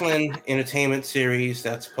the Westland Entertainment Series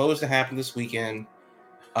that's supposed to happen this weekend,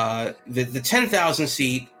 the 10,000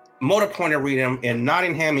 seat Motor Point Arena in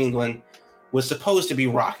Nottingham, England, was supposed to be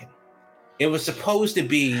rocking. It was supposed to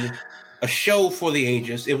be a show for the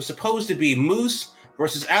ages. It was supposed to be Moose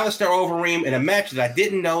versus Alistair Overeem in a match that I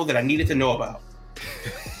didn't know that I needed to know about.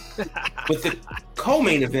 But the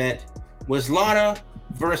co-main event was Lana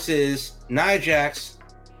versus Nia Jax,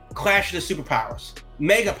 Clash of the Superpowers,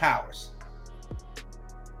 Mega Powers.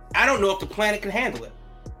 I don't know if the planet can handle it,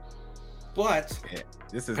 but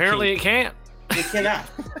this is apparently it can't. It cannot.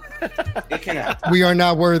 It cannot. We are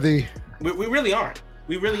not worthy. We really aren't.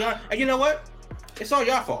 We really aren't. And you know what? It's all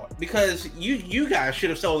your fault because you guys should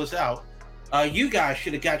have sold us out. You guys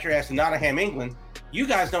should have got your ass to Nottingham, England. You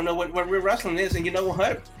guys don't know what real wrestling is, and you know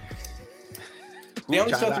what? They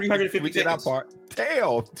only sold 350 tickets.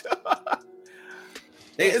 Damn.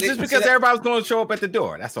 It's just because everybody was going to show up at the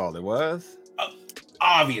door. That's all it was.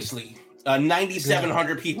 Obviously.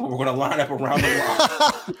 9,700 people were going to line up around the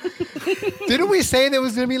block. Didn't we say there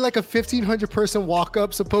was going to be like a 1,500 person walk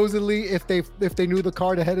up supposedly if they knew the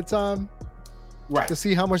card ahead of time? Right. To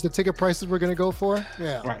see how much the ticket prices were going to go for?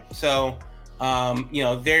 Yeah. Right. So,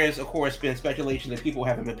 there's, of course, been speculation that people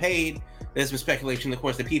haven't been paid. There's been speculation, of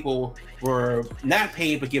course, that people were not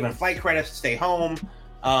paid but given flight credits to stay home.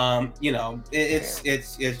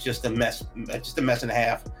 It's just a mess. Just a mess and a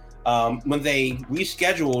half. When they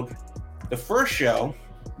rescheduled the first show,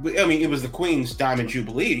 I mean, it was the Queen's Diamond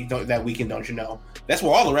Jubilee that weekend, don't you know? That's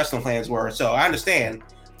where all the wrestling plans were. So I understand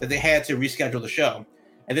that they had to reschedule the show.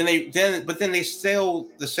 And then they still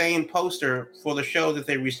the same poster for the show that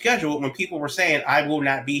they rescheduled when people were saying, I will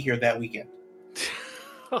not be here that weekend.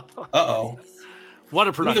 Uh-oh. What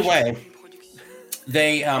a production. Either way,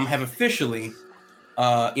 they have officially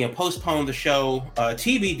postponed the show,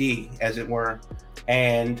 TBD, as it were.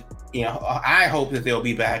 And, I hope that they'll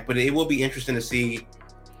be back, but it will be interesting to see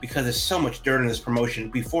because there's so much dirt in this promotion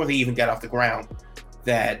before they even got off the ground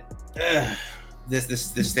that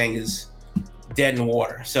this thing is dead in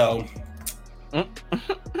water. So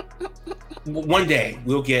one day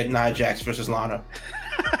we'll get Nia Jax versus Lana.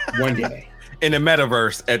 One day in the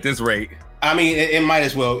metaverse at this rate. I mean, it might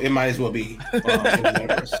as well be in the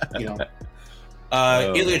metaverse.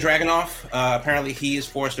 Ilya Dragunov, apparently he is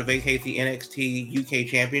forced to vacate the NXT UK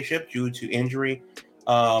Championship due to injury.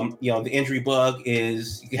 The injury bug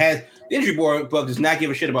does not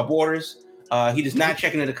give a shit about borders. He does not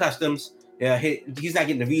check into the customs. He's not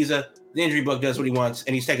getting a visa. The injury bug does what he wants,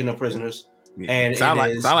 and he's taking no prisoners. And sound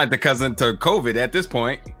like the cousin to COVID at this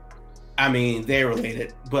point. I mean, they're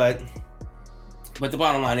related, but the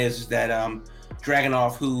bottom line is that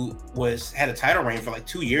Dragunov, who had a title reign for like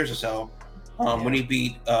 2 years or so, when he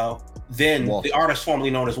beat the artist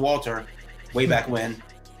formerly known as Walter, way back when,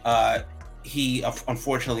 he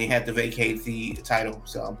unfortunately had to vacate the title.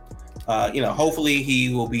 So, hopefully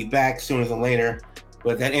he will be back sooner than later.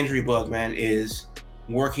 But that injury bug, man, is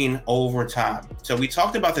working overtime. So we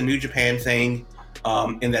talked about the New Japan thing,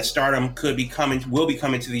 and that Stardom will be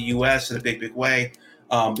coming to the US in a big way.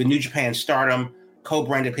 The New Japan Stardom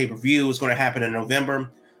co-branded pay-per-view is going to happen in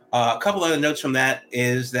November. A couple other notes from that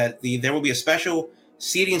is that there will be a special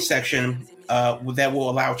seating section that will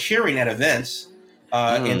allow cheering at events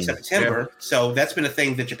in September. Yeah. So that's been a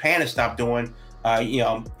thing that Japan has stopped doing.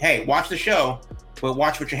 Hey, watch the show, but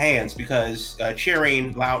watch with your hands because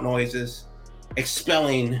cheering, loud noises,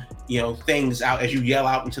 expelling things out as you yell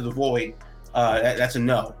out into the void, that's a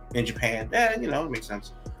no in Japan. It makes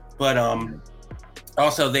sense. But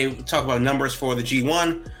also they talk about numbers for the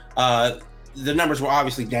G1. The numbers were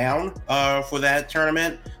obviously down for that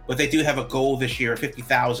tournament, but they do have a goal this year,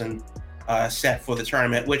 50,000 set for the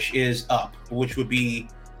tournament, which is up, which would be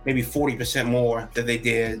maybe 40% more than they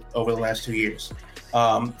did over the last 2 years.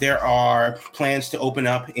 There are plans to open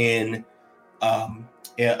up in a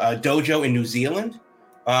dojo in New Zealand,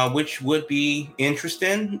 which would be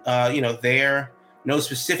interesting. There no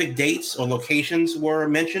specific dates or locations were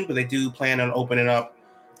mentioned, but they do plan on opening up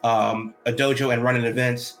a dojo and running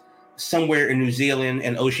events somewhere in New Zealand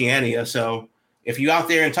and Oceania. So if you're out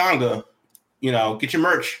there in Tonga, get your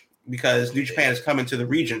merch because New Japan is coming to the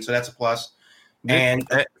region. So that's a plus. And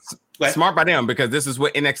smart by them because this is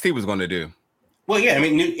what NXT was going to do. Well, yeah, I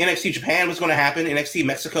mean, NXT Japan was going to happen. NXT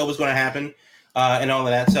Mexico was going to happen and all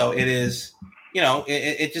of that. So it is,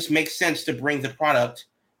 it just makes sense to bring the product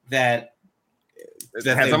that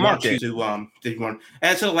has a market to.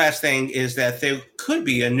 And so the last thing is that there could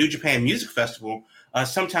be a New Japan Music Festival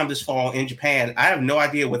sometime this fall in Japan. I have no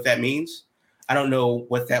idea what that means. I don't know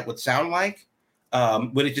what that would sound like.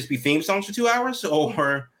 Would it just be theme songs for 2 hours,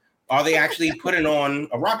 or are they actually putting on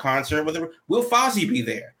a rock concert? Will Fozzy be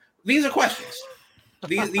there? These are questions.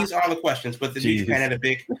 These are the questions. But the New Japan had a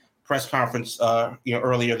big press conference,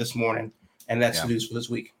 earlier this morning, and that's the news for this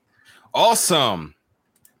week. Awesome.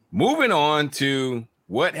 Moving on to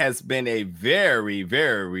what has been a very,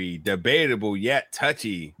 very debatable yet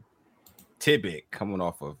touchy tidbit coming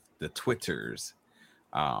off of the Twitters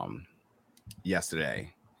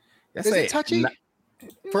yesterday. Is it touchy?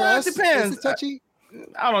 For us, it depends. Is it touchy?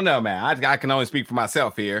 I don't know, man. I can only speak for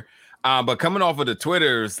myself here. But coming off of the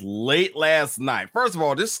Twitters late last night, first of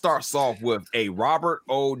all, this starts off with a Robert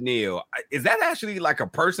O'Neill. Is that actually like a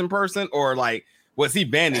person, or like was he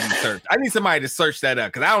vanity searched? I need somebody to search that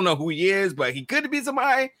up because I don't know who he is, but he could be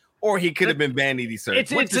somebody, or he could have been vanity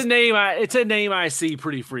searched. It's a name. It's a name I see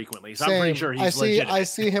pretty frequently, so I'm pretty sure he's legit. I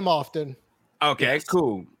see him often. Okay, yes.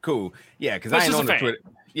 Cool. Yeah, because I ain't on the Twitter.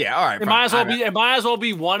 Yeah, all right. It might as well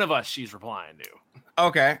be one of us she's replying to.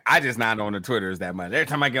 Okay, I just not on the Twitters that much. Every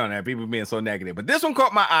time I get on there, people being so negative. But this one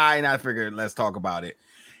caught my eye, and I figured let's talk about it.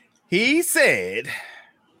 He said,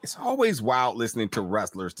 "It's always wild listening to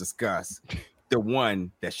wrestlers discuss the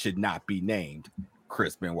one that should not be named,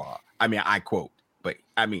 Chris Benoit." I mean, I quote, but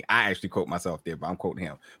I actually quote myself there, but I'm quoting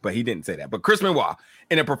him. But he didn't say that. But Chris Benoit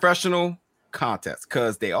in a professional contest,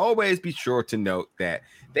 because they always be sure to note that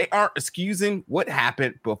they aren't excusing what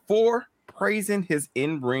happened before praising his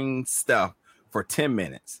in-ring stuff for 10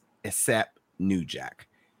 minutes, except New Jack.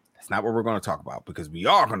 That's not what we're going to talk about, because we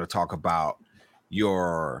are going to talk about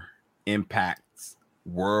your Impact's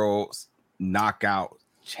World's Knockout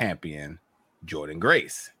Champion, Jordynne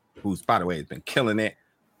Grace, who's, by the way, has been killing it.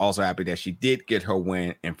 Also happy that she did get her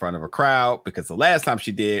win in front of a crowd, because the last time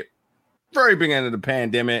she did, very beginning of the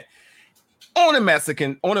pandemic, on a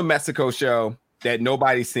Mexico show that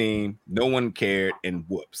nobody seen, no one cared, and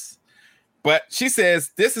whoops. But she says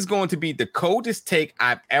this is going to be the coldest take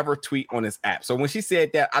I've ever tweet on this app. So when she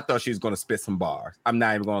said that, I thought she was going to spit some bars. I'm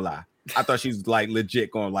not even going to lie. I thought she was like legit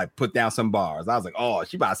going to like put down some bars. I was like, oh,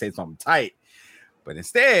 she about to say something tight. But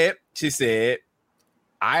instead, she said,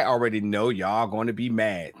 I already know y'all going to be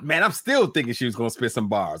mad. Man, I'm still thinking she was going to spit some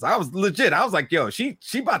bars. I was legit. I was like, yo, she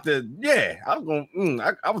about to, yeah. I was going,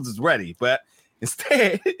 I was just ready. But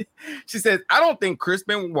instead, she said, I don't think Chris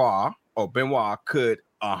Benoit could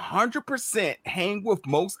 100% hang with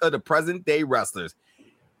most of the present day wrestlers.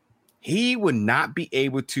 He would not be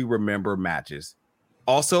able to remember matches.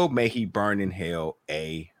 Also, may he burn in hell.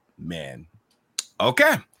 Amen.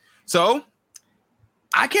 Okay. So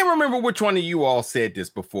I can't remember which one of you all said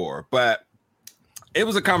this before, but it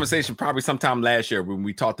was a conversation probably sometime last year when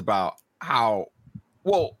we talked about not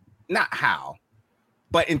how,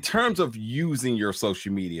 but in terms of using your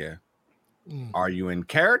social media, are you in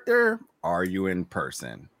character? Are you in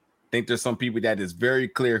person? I think there's some people that is very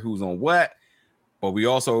clear who's on what, but we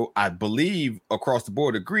also, I believe, across the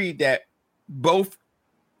board agreed that both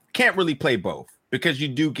can't really play both, because you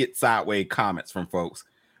do get sideways comments from folks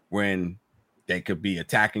when they could be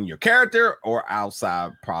attacking your character or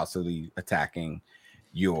outside possibly attacking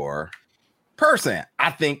your person.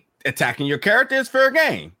 I think attacking your character is fair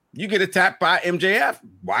game. You get attacked by MJF.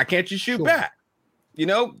 Why can't you shoot back? You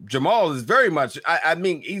know, Jamal is very much, I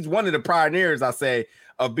mean, he's one of the pioneers, I say,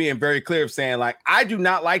 of being very clear of saying, like, I do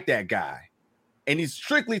not like that guy. And he's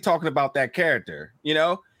strictly talking about that character, you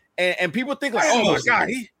know? And people think like, oh my God,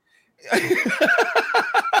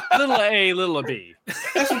 little A, little B.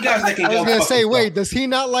 That's some guys that can I was going to say, wait, does he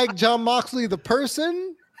not like Jon Moxley, the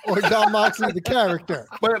person, or Jon Moxley, the character?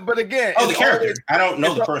 But again, the character. I don't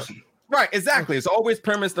know the person. Right, exactly. It's always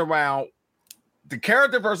premised around the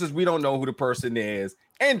character versus we don't know who the person is.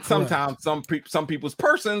 And sometimes some people's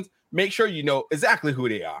persons make sure you know exactly who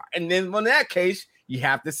they are. And then in that case, you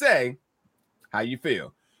have to say how you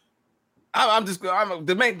feel. I'm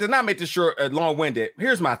to not make this short, long-winded.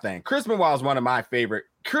 Here's my thing. Chris Benoit is one of my favorite.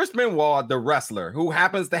 Chris Benoit, the wrestler, who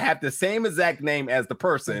happens to have the same exact name as the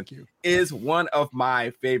person, is one of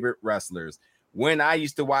my favorite wrestlers. When I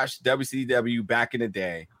used to watch WCW back in the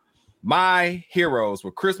day, my heroes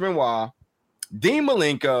were Chris Benoit, Dean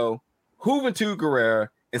Malenko, Juventud Guerrera,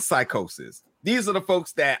 and Psychosis. These are the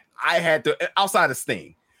folks that I had to, outside of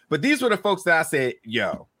Sting, but these were the folks that I said,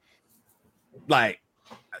 yo, like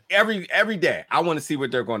every day, I want to see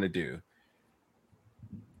what they're going to do.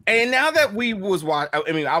 And now that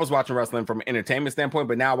I was watching wrestling from an entertainment standpoint,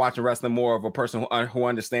 but now watching wrestling more of a person who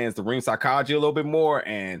understands the ring psychology a little bit more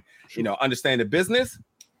and, understand the business.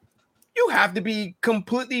 You have to be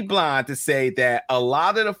completely blind to say that a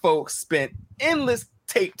lot of the folks spent endless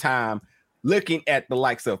tape time looking at the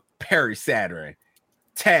likes of Perry Saturn,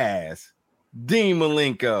 Taz, Dean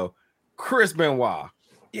Malenko, Chris Benoit.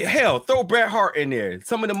 Hell, throw Bret Hart in there.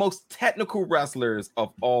 Some of the most technical wrestlers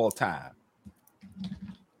of all time.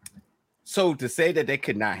 So to say that they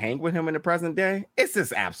could not hang with him in the present day, it's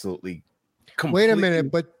just absolutely completely... Wait a minute,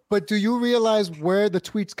 but do you realize where the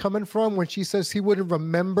tweet's coming from when she says he wouldn't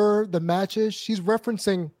remember the matches? She's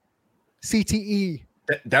referencing CTE.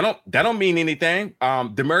 That don't mean anything.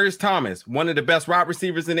 Demaryius Thomas, one of the best wide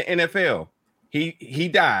receivers in the NFL, he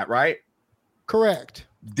died, right? Correct.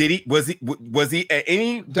 Was he at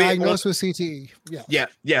any diagnosed with CTE? Yeah.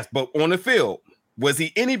 Yes. But on the field, was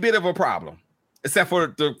he any bit of a problem? Except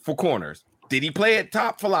for corners. Did he play at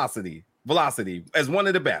top velocity as one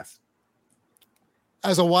of the best?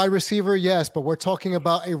 As a wide receiver, yes, but we're talking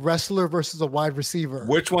about a wrestler versus a wide receiver.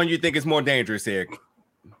 Which one you think is more dangerous here?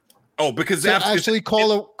 Oh, because actually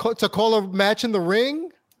call a match in the ring?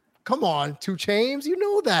 Come on, 2 Chainz, you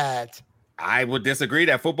know that. I would disagree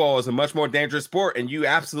that football is a much more dangerous sport, and you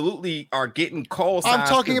absolutely are getting calls. I'm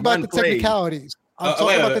talking about the technicalities. You're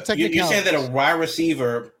saying that a wide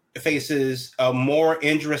receiver faces more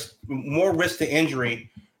risk to injury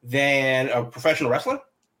than a professional wrestler?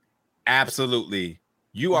 Absolutely.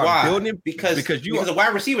 You are building because a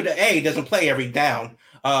wide receiver A doesn't play every down.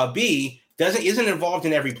 B isn't involved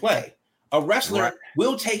in every play. A wrestler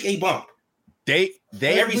will take a bump. They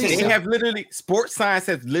have literally, sports science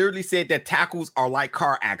has literally said that tackles are like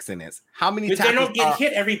car accidents. How many tackles? They don't get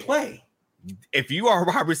hit every play. If you are a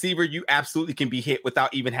wide receiver, you absolutely can be hit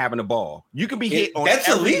without even having a ball. You can be hit on that's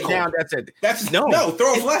every illegal. down. That's it. No,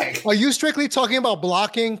 throw a flag. Are you strictly talking about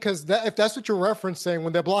blocking? Because if that's what you're referencing,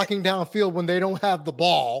 when they're blocking downfield, when they don't have the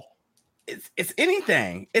ball, it's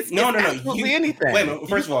anything. It's absolutely anything. Wait a minute.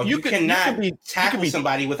 First of all, you cannot tackle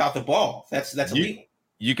somebody without the ball. That's illegal.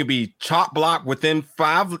 You could be chop blocked within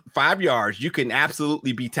 5 yards. You can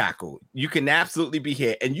absolutely be tackled. You can absolutely be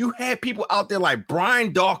hit. And you had people out there like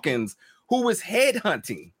Brian Dawkins, who was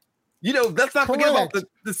headhunting. Let's not forget about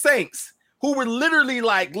the Saints, who were literally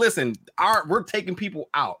like, listen, we're taking people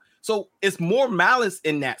out. So it's more malice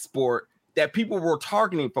in that sport that people were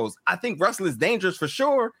targeting folks. I think wrestling is dangerous for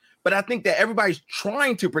sure, but I think that everybody's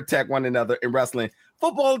trying to protect one another in wrestling.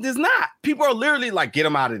 Football does not. People are literally like, get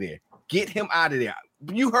him out of there. Get him out of there.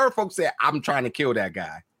 You heard folks say, I'm trying to kill that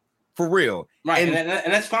guy. For real. Right,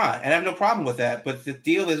 and that's fine. And I have no problem with that. But the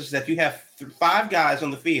deal is that you have 5 guys on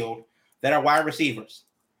the field that are wide receivers.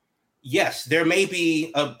 Yes, there may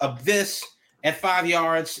be a this at 5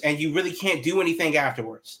 yards, and you really can't do anything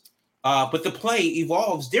afterwards. But the play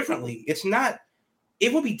evolves differently.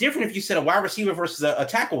 It would be different if you said a wide receiver versus a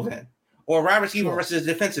tackle end, or a wide receiver versus a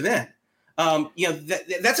defensive end.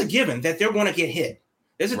 That's a given that they're going to get hit.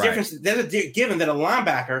 There's a difference. There's a given that a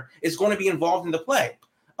linebacker is going to be involved in the play.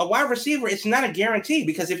 A wide receiver, it's not a guarantee,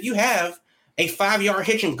 because if you have a 5-yard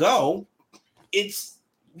hitch and go,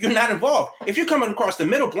 you're not involved. If you're coming across the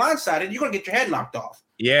middle blindsided, you're going to get your head knocked off.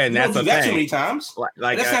 Yeah, and that's do that too many times.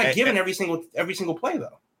 That's not given every single play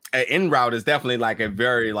though. An in route is definitely like a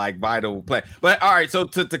very vital play. But all right, so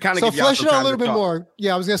to kind of flesh it out a little bit more.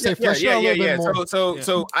 Yeah, I was gonna say flesh it out a little bit more.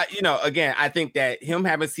 So again, I think that him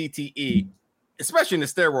having CTE, especially in the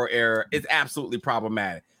steroid era, is absolutely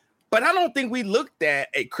problematic. But I don't think we looked at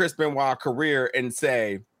a Chris Benoit career and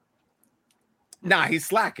say, nah, he's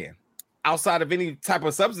slacking. Outside of any type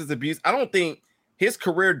of substance abuse, I don't think his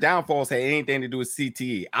career downfalls had anything to do with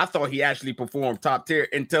CTE. I thought he actually performed top tier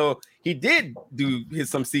until he did do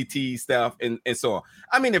some CTE stuff and so on.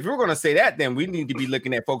 I mean, if we're going to say that, then we need to be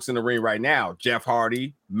looking at folks in the ring right now. Jeff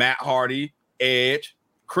Hardy, Matt Hardy, Edge,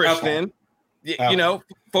 Christian,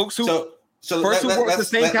 folks who work the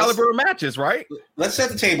same caliber of matches, right? Let's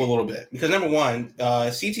set the table a little bit, because number one,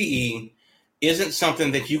 CTE isn't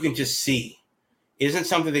something that you can just see. Isn't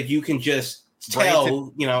something that you can just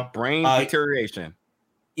tell, brain deterioration.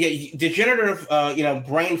 Yeah, degenerative,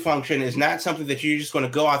 brain function is not something that you're just going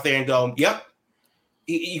to go out there and go, yep,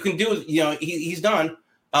 you can do it. He's done.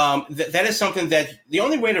 That is something that the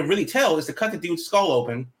only way to really tell is to cut the dude's skull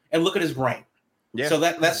open and look at his brain. Yeah. So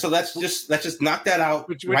let's just knock that out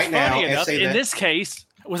right now and say in this case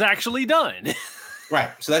was actually done.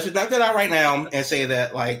 Right. So let's just knock that out right now and say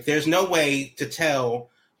that there's no way to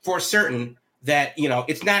tell for certain that, you know,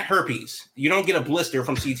 it's not herpes. You don't get a blister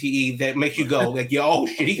from CTE that makes you go like, yo, oh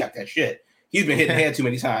shit, he got that shit. He's been hit in the head too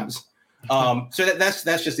many times. So that's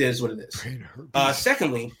just is what it is.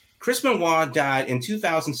 Secondly, Chris Benoit died in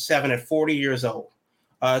 2007 at 40 years old.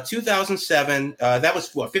 2007, that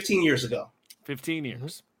was what, 15 years ago? 15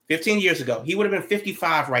 years. 15 years ago. He would have been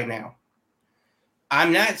 55 right now.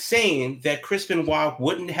 I'm not saying that Chris Benoit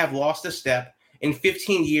wouldn't have lost a step in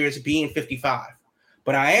 15 years being 55.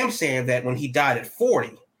 But I am saying that when he died at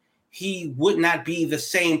 40, he would not be the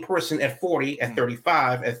same person at 40, at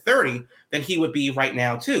 35, at 30 than he would be right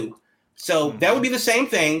now too. So that would be the same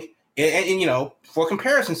thing. And you know, for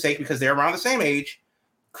comparison's sake, because they're around the same age,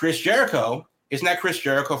 Chris Jericho is not Chris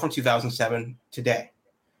Jericho from 2007 today.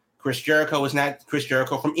 Chris Jericho is not Chris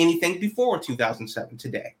Jericho from anything before 2007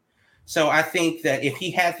 today. So I think that if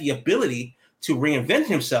he had the ability to reinvent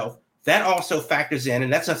himself, that also factors in,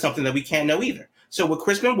 and that's not something that we can't know either. So would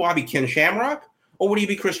Chris Benoit be Ken Shamrock, or would he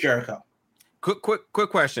be Chris Jericho? Quick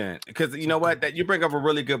question, because you know what, that you bring up a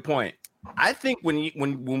really good point. I think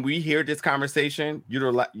when we hear this conversation,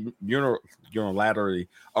 unilaterally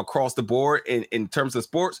across the board in terms of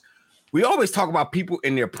sports, we always talk about people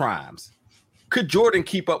in their primes. Could Jordan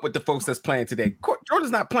keep up with the folks that's playing today?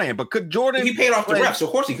 Jordan's not playing, but could Jordan? He paid off the refs, so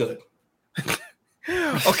of course he could.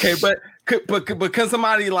 Okay, but can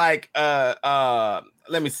somebody like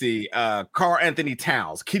let me see, Karl Anthony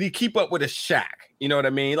Towns, could he keep up with a Shaq? You know what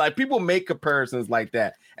I mean? Like, people make comparisons like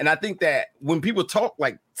that, and I think that when people talk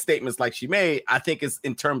like statements like she made, I think it's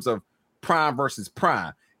in terms of prime versus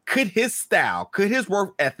prime. Could his style, could his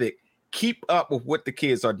work ethic keep up with what the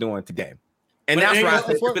kids are doing today? And that's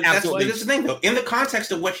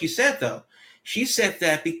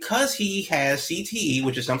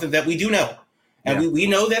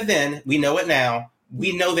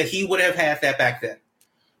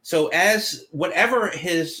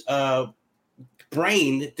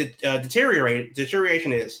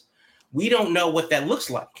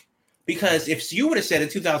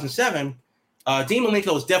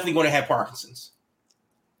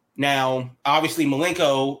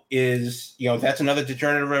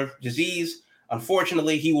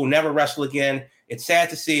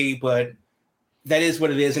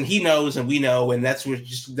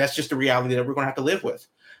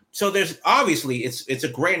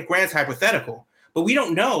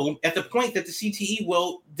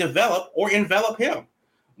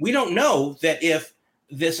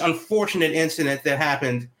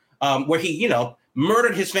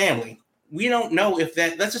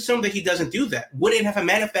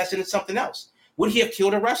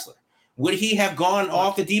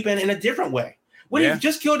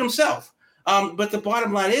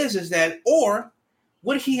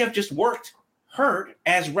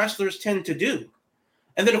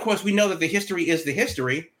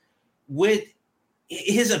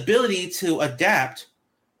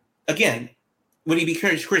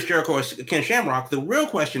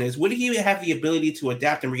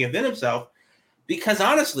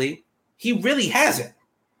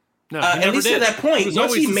No, at least at that point,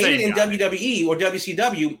 once he made it in WWE or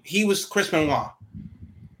WCW, he was Chris Benoit.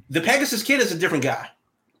 The Pegasus Kid is a different guy.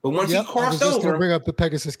 But once he crossed over, bring up the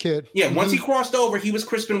Pegasus Kid. Yeah, once he crossed over, he was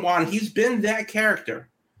Chris Benoit, and he's been that character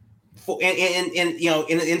for and you know,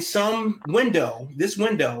 in some window, this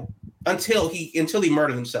window, until he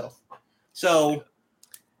murdered himself. So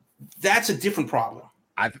that's a different problem.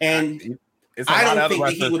 I don't think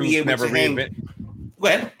that he would be able to hang. Go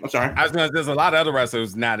ahead. I'm sorry. I was going to. There's a lot of other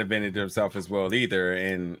wrestlers not invented themselves as well either,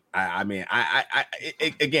 and I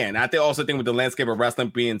also think with the landscape of wrestling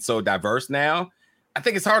being so diverse now, I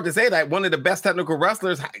think it's hard to say that one of the best technical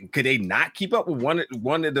wrestlers, could they not keep up with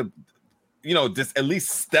one of the, you know, just at least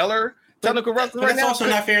stellar technical wrestlers? But that's also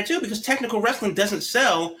not fair too, because technical wrestling doesn't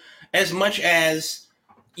sell as much as,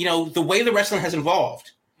 you know, the way the wrestling has evolved.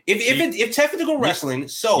 If technical wrestling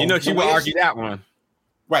sold, you know, she would argue that one,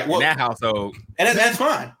 right? Well, in that household, and that's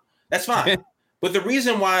fine. That's fine. But the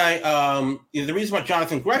reason why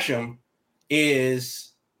Jonathan Gresham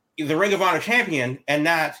is the Ring of Honor champion and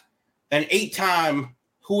not an 8-time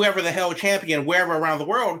whoever the hell champion wherever around the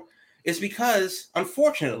world is because,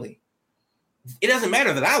 unfortunately, it doesn't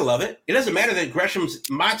matter that I love it. It doesn't matter that Gresham's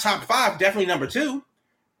my top 5, definitely number 2.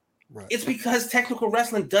 Right. It's because technical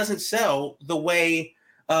wrestling doesn't sell the way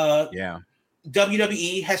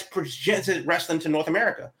WWE has presented wrestling to North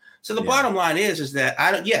America. So the bottom line is that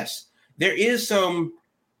there is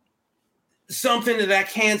something that I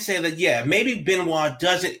can say that, maybe Benoit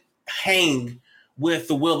doesn't hang with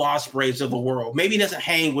the Will Ospreays of the world. Maybe he doesn't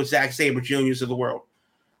hang with Zack Sabre Jr.'s of the world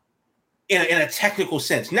in a technical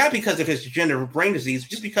sense, not because of his degenerative brain disease,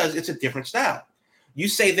 just because it's a different style. You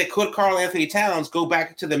say that could Carl Anthony Towns go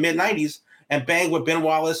back to the mid 90s and bang with Ben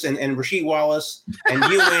Wallace and Rasheed Wallace and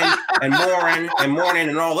Ewan and Morin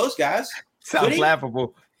and all those guys? Sounds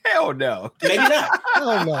laughable. Hell no. Maybe not.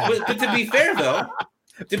 Hell no. But to be fair though,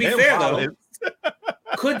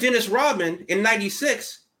 could Dennis Rodman in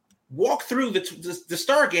 96 walk through the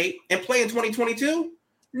Stargate and play in 2022?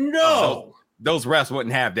 No. Those refs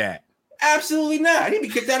wouldn't have that. Absolutely not. He'd be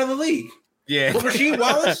kicked out of the league. Yeah. But Rasheed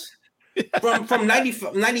Wallace from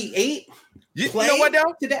 98 you know what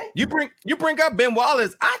though? Today? You bring up Ben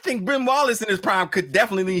Wallace. I think Ben Wallace in his prime could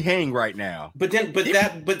definitely hang right now. But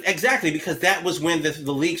exactly, because that was when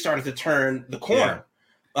the league started to turn the corner.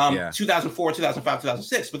 2004, 2005,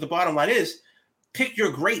 2006. But the bottom line is, pick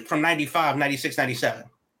your great from 95, 96, 97.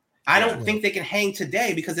 I don't think they can hang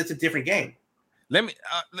today because it's a different game.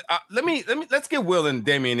 Let's get Will and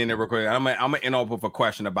Damian in there real quick. I'm gonna end up with a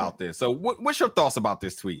question about this. So what's your thoughts about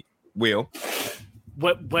this tweet, Will?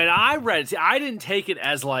 When I read it, I didn't take it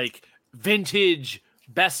as like vintage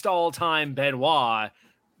best all-time Benoit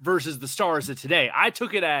versus the stars of today. I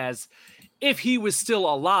took it as, if he was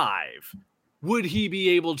still alive, would he be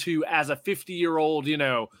able to, as a 55-year-old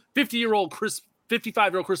Chris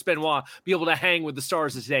Benoit, be able to hang with the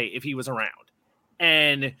stars of today if he was around?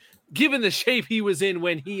 And given the shape he was in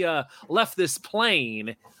when he left this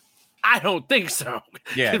plane, I don't think so.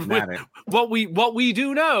 Yeah, what we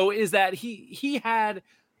do know is that he had,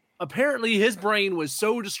 apparently his brain was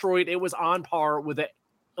so destroyed it was on par with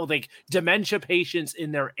like dementia patients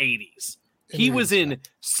in their 80s. He was in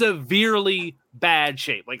severely bad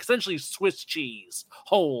shape, like essentially Swiss cheese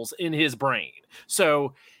holes in his brain.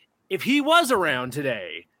 So if he was around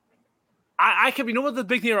today, I could, you know what the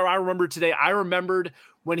big thing I remember today? I remembered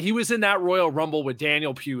when he was in that Royal Rumble with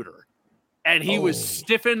Daniel Puder. And he was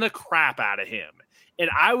stiffing the crap out of him. And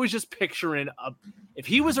I was just picturing, if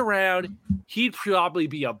he was around, he'd probably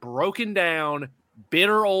be a broken down,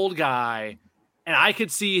 bitter old guy. And I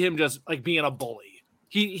could see him just like being a bully.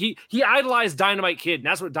 He idolized Dynamite Kid, and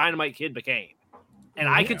that's what Dynamite Kid became. And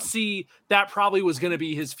I could see that probably was going to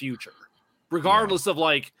be his future, regardless of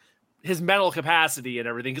like his mental capacity and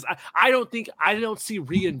everything. Because I don't see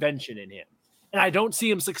reinvention in him. And I don't see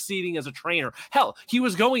him succeeding as a trainer. Hell, he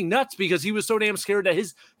was going nuts because he was so damn scared that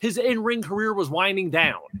his in-ring career was winding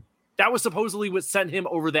down. That was supposedly what sent him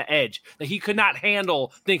over the edge, that he could not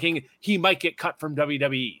handle thinking he might get cut from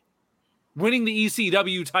WWE. Winning the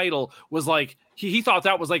ECW title was like, he thought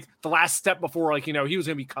that was like the last step before, like, he was going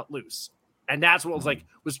to be cut loose. And that's what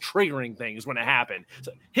was triggering things when it happened.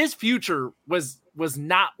 So his future was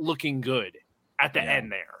not looking good at the end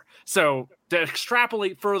there. So to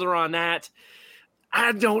extrapolate further on that,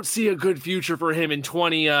 I don't see a good future for him in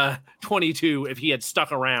 2022 if he had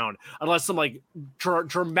stuck around, unless some like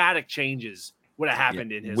dramatic changes would have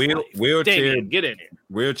happened in his life. Wheelchair, Damian, get in here.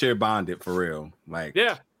 Wheelchair bonded for real. Like,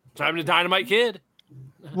 time to Dynamite Kid.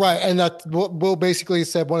 Right, and that what Will basically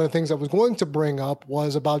said. One of the things I was going to bring up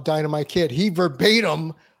was about Dynamite Kid. He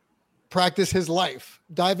verbatim practiced his life,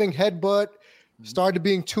 diving headbutt, started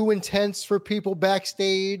being too intense for people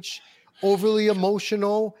backstage, overly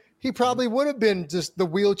emotional. He probably would have been just the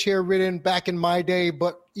wheelchair ridden back in my day,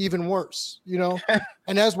 but even worse,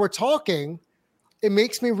 And as we're talking, it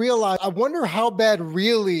makes me realize, I wonder how bad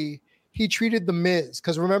really he treated The Miz.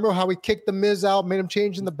 Because remember how he kicked The Miz out, made him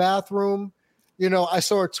change in the bathroom? I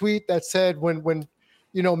saw a tweet that said when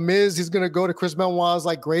Miz, he's going to go to Chris Benoit's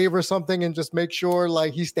like grave or something and just make sure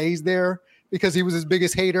like he stays there because he was his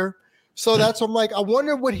biggest hater. So that's what I'm like, I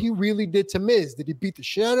wonder what he really did to Miz. Did he beat the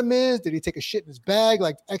shit out of Miz? Did he take a shit in his bag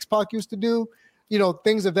like X-Pac used to do?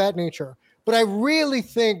 Things of that nature. But I really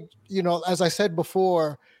think, as I said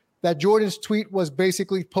before, that Jordan's tweet was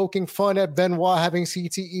basically poking fun at Benoit having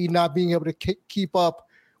CTE, not being able to keep up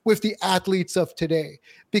with the athletes of today.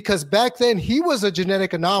 Because back then he was a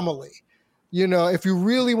genetic anomaly. If you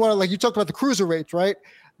really want to, like you talked about the cruiserweights, right?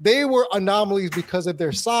 They were anomalies because of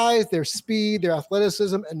their size, their speed, their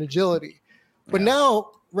athleticism, and agility. But now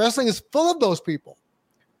wrestling is full of those people.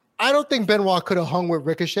 I don't think Benoit could have hung with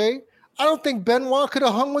Ricochet. I don't think Benoit could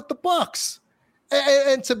have hung with the Bucks.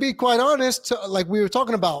 And to be quite honest, like we were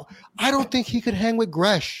talking about, I don't think he could hang with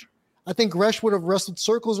Gresh. I think Gresh would have wrestled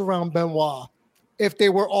circles around Benoit if they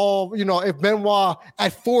were all, if Benoit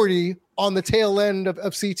at 40 on the tail end of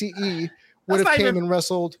CTE would have came and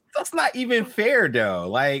wrestled. That's not even fair, though.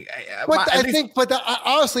 Like,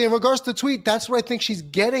 honestly, in regards to the tweet, that's what I think she's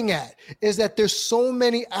getting at, is that there's so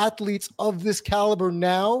many athletes of this caliber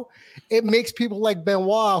now. It makes people like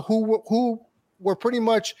Benoit, who were pretty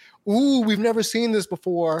much, we've never seen this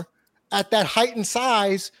before, at that height and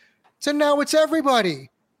size, to now it's everybody.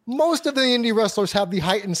 most of the indie wrestlers have the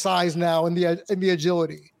height and size now and the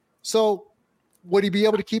agility. So would he be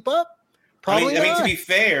able to keep up? Probably I mean, to be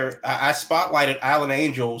fair, I spotlighted Alan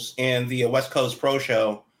Angels in the West Coast Pro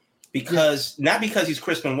Show because not because he's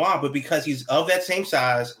Chris Benoit, but because he's of that same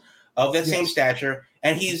size, of that same stature,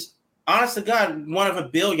 and he's, honest to God, one of a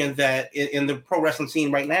billion that in the pro wrestling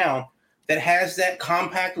scene right now that has that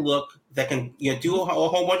compact look that can do a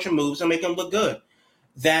whole bunch of moves and make him look good.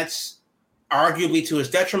 That's arguably to his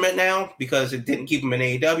detriment now because it didn't keep him in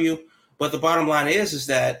AEW. But the bottom line is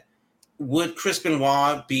that would Chris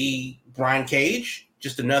Benoit be Brian Cage,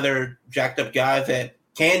 just another jacked up guy that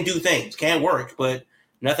can do things, can work, but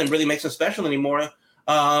nothing really makes him special anymore?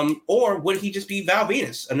 Or would he just be Val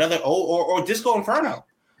Venus, another old, or Disco Inferno,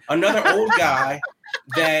 another old guy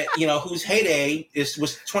that, whose heyday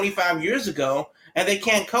was 25 years ago, and they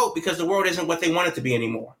can't cope because the world isn't what they want it to be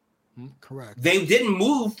anymore. Correct. They didn't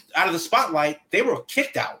move out of the spotlight. They were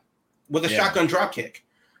kicked out with a shotgun drop kick.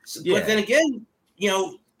 But then again,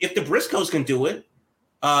 if the Briscoes can do it,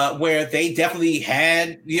 where they definitely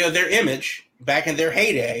had, their image back in their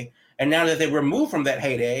heyday, and now that they were removed from that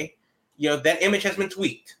heyday, that image has been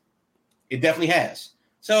tweaked. It definitely has.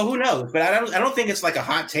 So who knows? But I don't think it's like a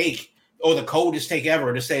hot take or the coldest take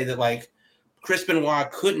ever to say that like Chris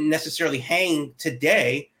Benoit couldn't necessarily hang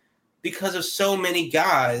today because of so many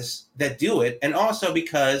guys that do it, and also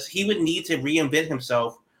because he would need to reinvent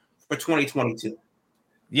himself for 2022.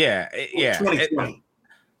 Yeah. 2020.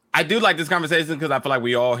 I do like this conversation because I feel like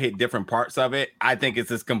we all hit different parts of it. I think it's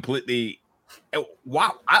just completely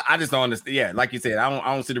wow. I just don't understand. Yeah, like you said, I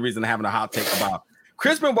don't see the reason having a hot take about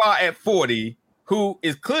Chris Benoit at 40, who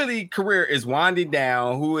is clearly career is winding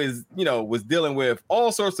down, who is, was dealing with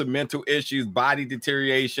all sorts of mental issues, body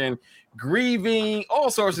deterioration, grieving,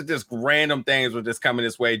 all sorts of just random things were just coming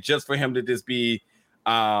this way just for him to just be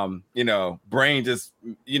brain just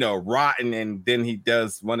rotten, and then he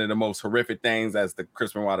does one of the most horrific things as the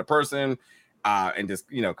Chris Benoit person, and just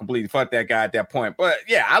completely fuck that guy at that point. But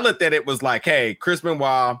yeah, I looked at it was like, hey, Chris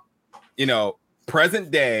Benoit,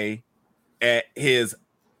 present day at his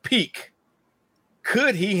peak,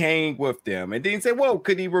 could he hang with them? And then you say, well,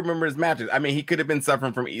 could he remember his matches? I mean, he could have been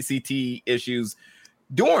suffering from ECT issues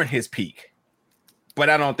during his peak, but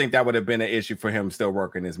I don't think that would have been an issue for him still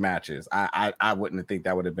working his matches. I wouldn't think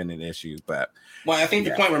that would have been an issue. But I think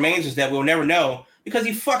the point remains is that we'll never know because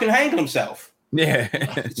he fucking hanged himself. Yeah.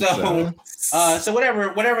 So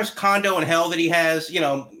whatever's condo in hell that he has,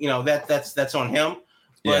 that's on him.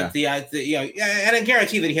 But and I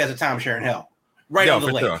guarantee that he has a timeshare in hell, right on the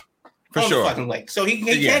lake. Sure. For sure. The fucking lake. So he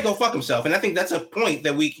can't go fuck himself. And I think that's a point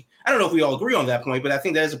that I don't know if we all agree on that point, but I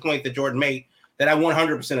think that is a point that Jordan made that I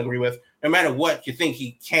 100% agree with. No matter what you think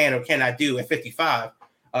he can or cannot do at 55,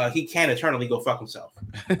 he can eternally go fuck himself.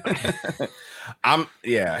 All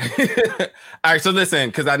right, so listen,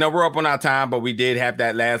 because I know we're up on our time, but we did have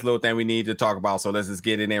that last little thing we need to talk about. So let's just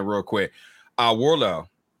get it in real quick. Wardlow,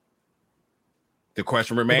 the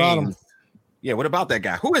question remains. Yeah, what about that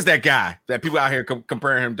guy? Who is that guy that people out here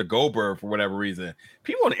comparing him to Goldberg for whatever reason?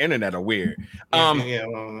 People on the internet are weird. But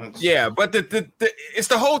it's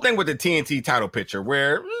the whole thing with the TNT title picture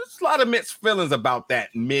where there's a lot of mixed feelings about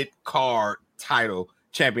that mid-card title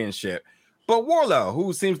championship. But Wardlow,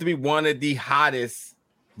 who seems to be one of the hottest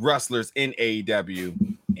wrestlers in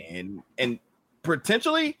AEW, and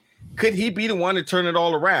potentially, could he be the one to turn it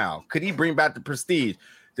all around? Could he bring back the prestige?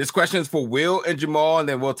 This question is for Will and Jamal, and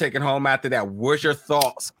then we'll take it home after that. What's your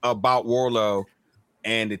thoughts about Wardlow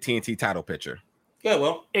and the TNT title picture? Yeah,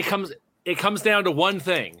 well, it comes down to one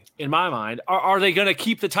thing in my mind: are they going to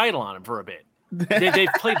keep the title on him for a bit? They've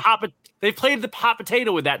played the hot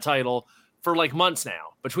potato with that title for like months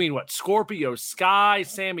now. Between Scorpio Sky,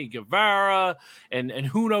 Sammy Guevara, and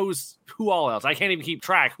who knows who all else. I can't even keep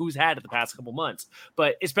track who's had it the past couple months.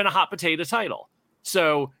 But it's been a hot potato title.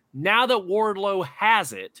 So now that Wardlow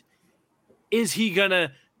has it, is he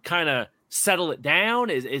gonna kind of settle it down?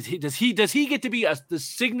 Does he get to be the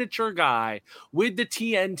signature guy with the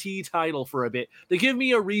TNT title for a bit to give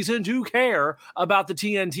me a reason to care about the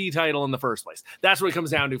TNT title in the first place? That's what it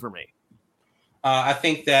comes down to for me. I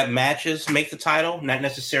think that matches make the title, not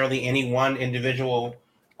necessarily any one individual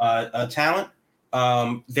talent.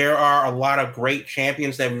 There are a lot of great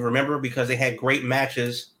champions that we remember because they had great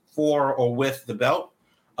matches for or with the belt.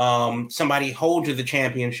 Somebody holds you the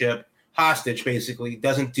championship hostage, basically,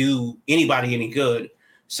 doesn't do anybody any good.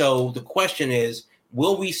 So the question is,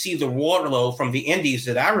 will we see the Wardlow from the indies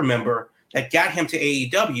that I remember that got him to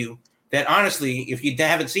AEW that honestly, if you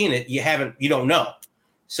haven't seen it, you don't know.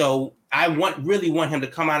 So I really want him to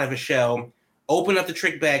come out of his shell, open up the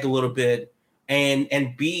trick bag a little bit,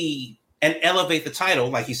 and be and elevate the title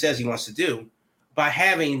like he says he wants to do by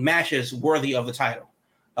having matches worthy of the title.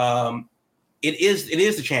 It is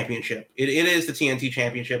the championship. It is the TNT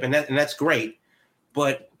championship, and that's great.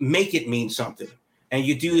 But make it mean something, and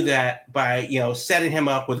you do that by setting him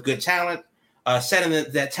up with good talent, setting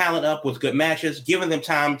that talent up with good matches, giving them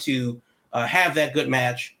time to have that good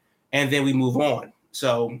match, and then we move on.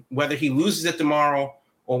 So whether he loses it tomorrow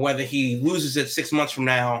or whether he loses it 6 months from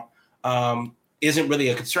now isn't really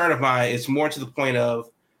a concern of mine. It's more to the point of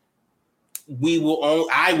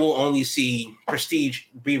I will only see Prestige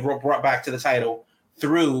be brought back to the title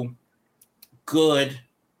through good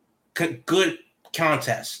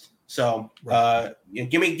contest. So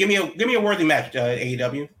give me a worthy match,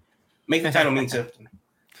 AEW. Make the title mean something.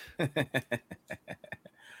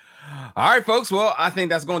 All right, folks. Well, I think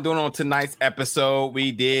that's going to do it on tonight's episode.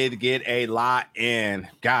 We did get a lot in.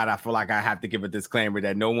 God, I feel like I have to give a disclaimer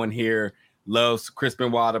that no one here loves Chris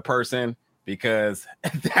Benoit, the person, because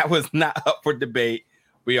that was not up for debate.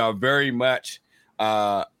 We are very much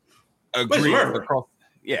agreeing across.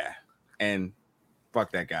 Yeah, and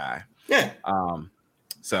fuck that guy. Yeah.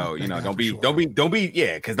 So don't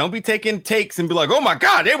be taking takes and be like, oh my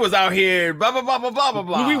God, it was out here, blah blah blah blah blah blah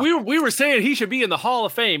blah. We were saying he should be in the Hall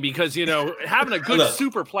of Fame because having a good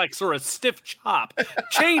superplex or a stiff chop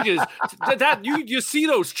changes that you see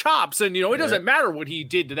those chops and it doesn't matter what he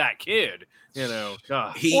did to that kid. He had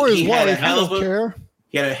a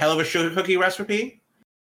hell of a sugar cookie recipe.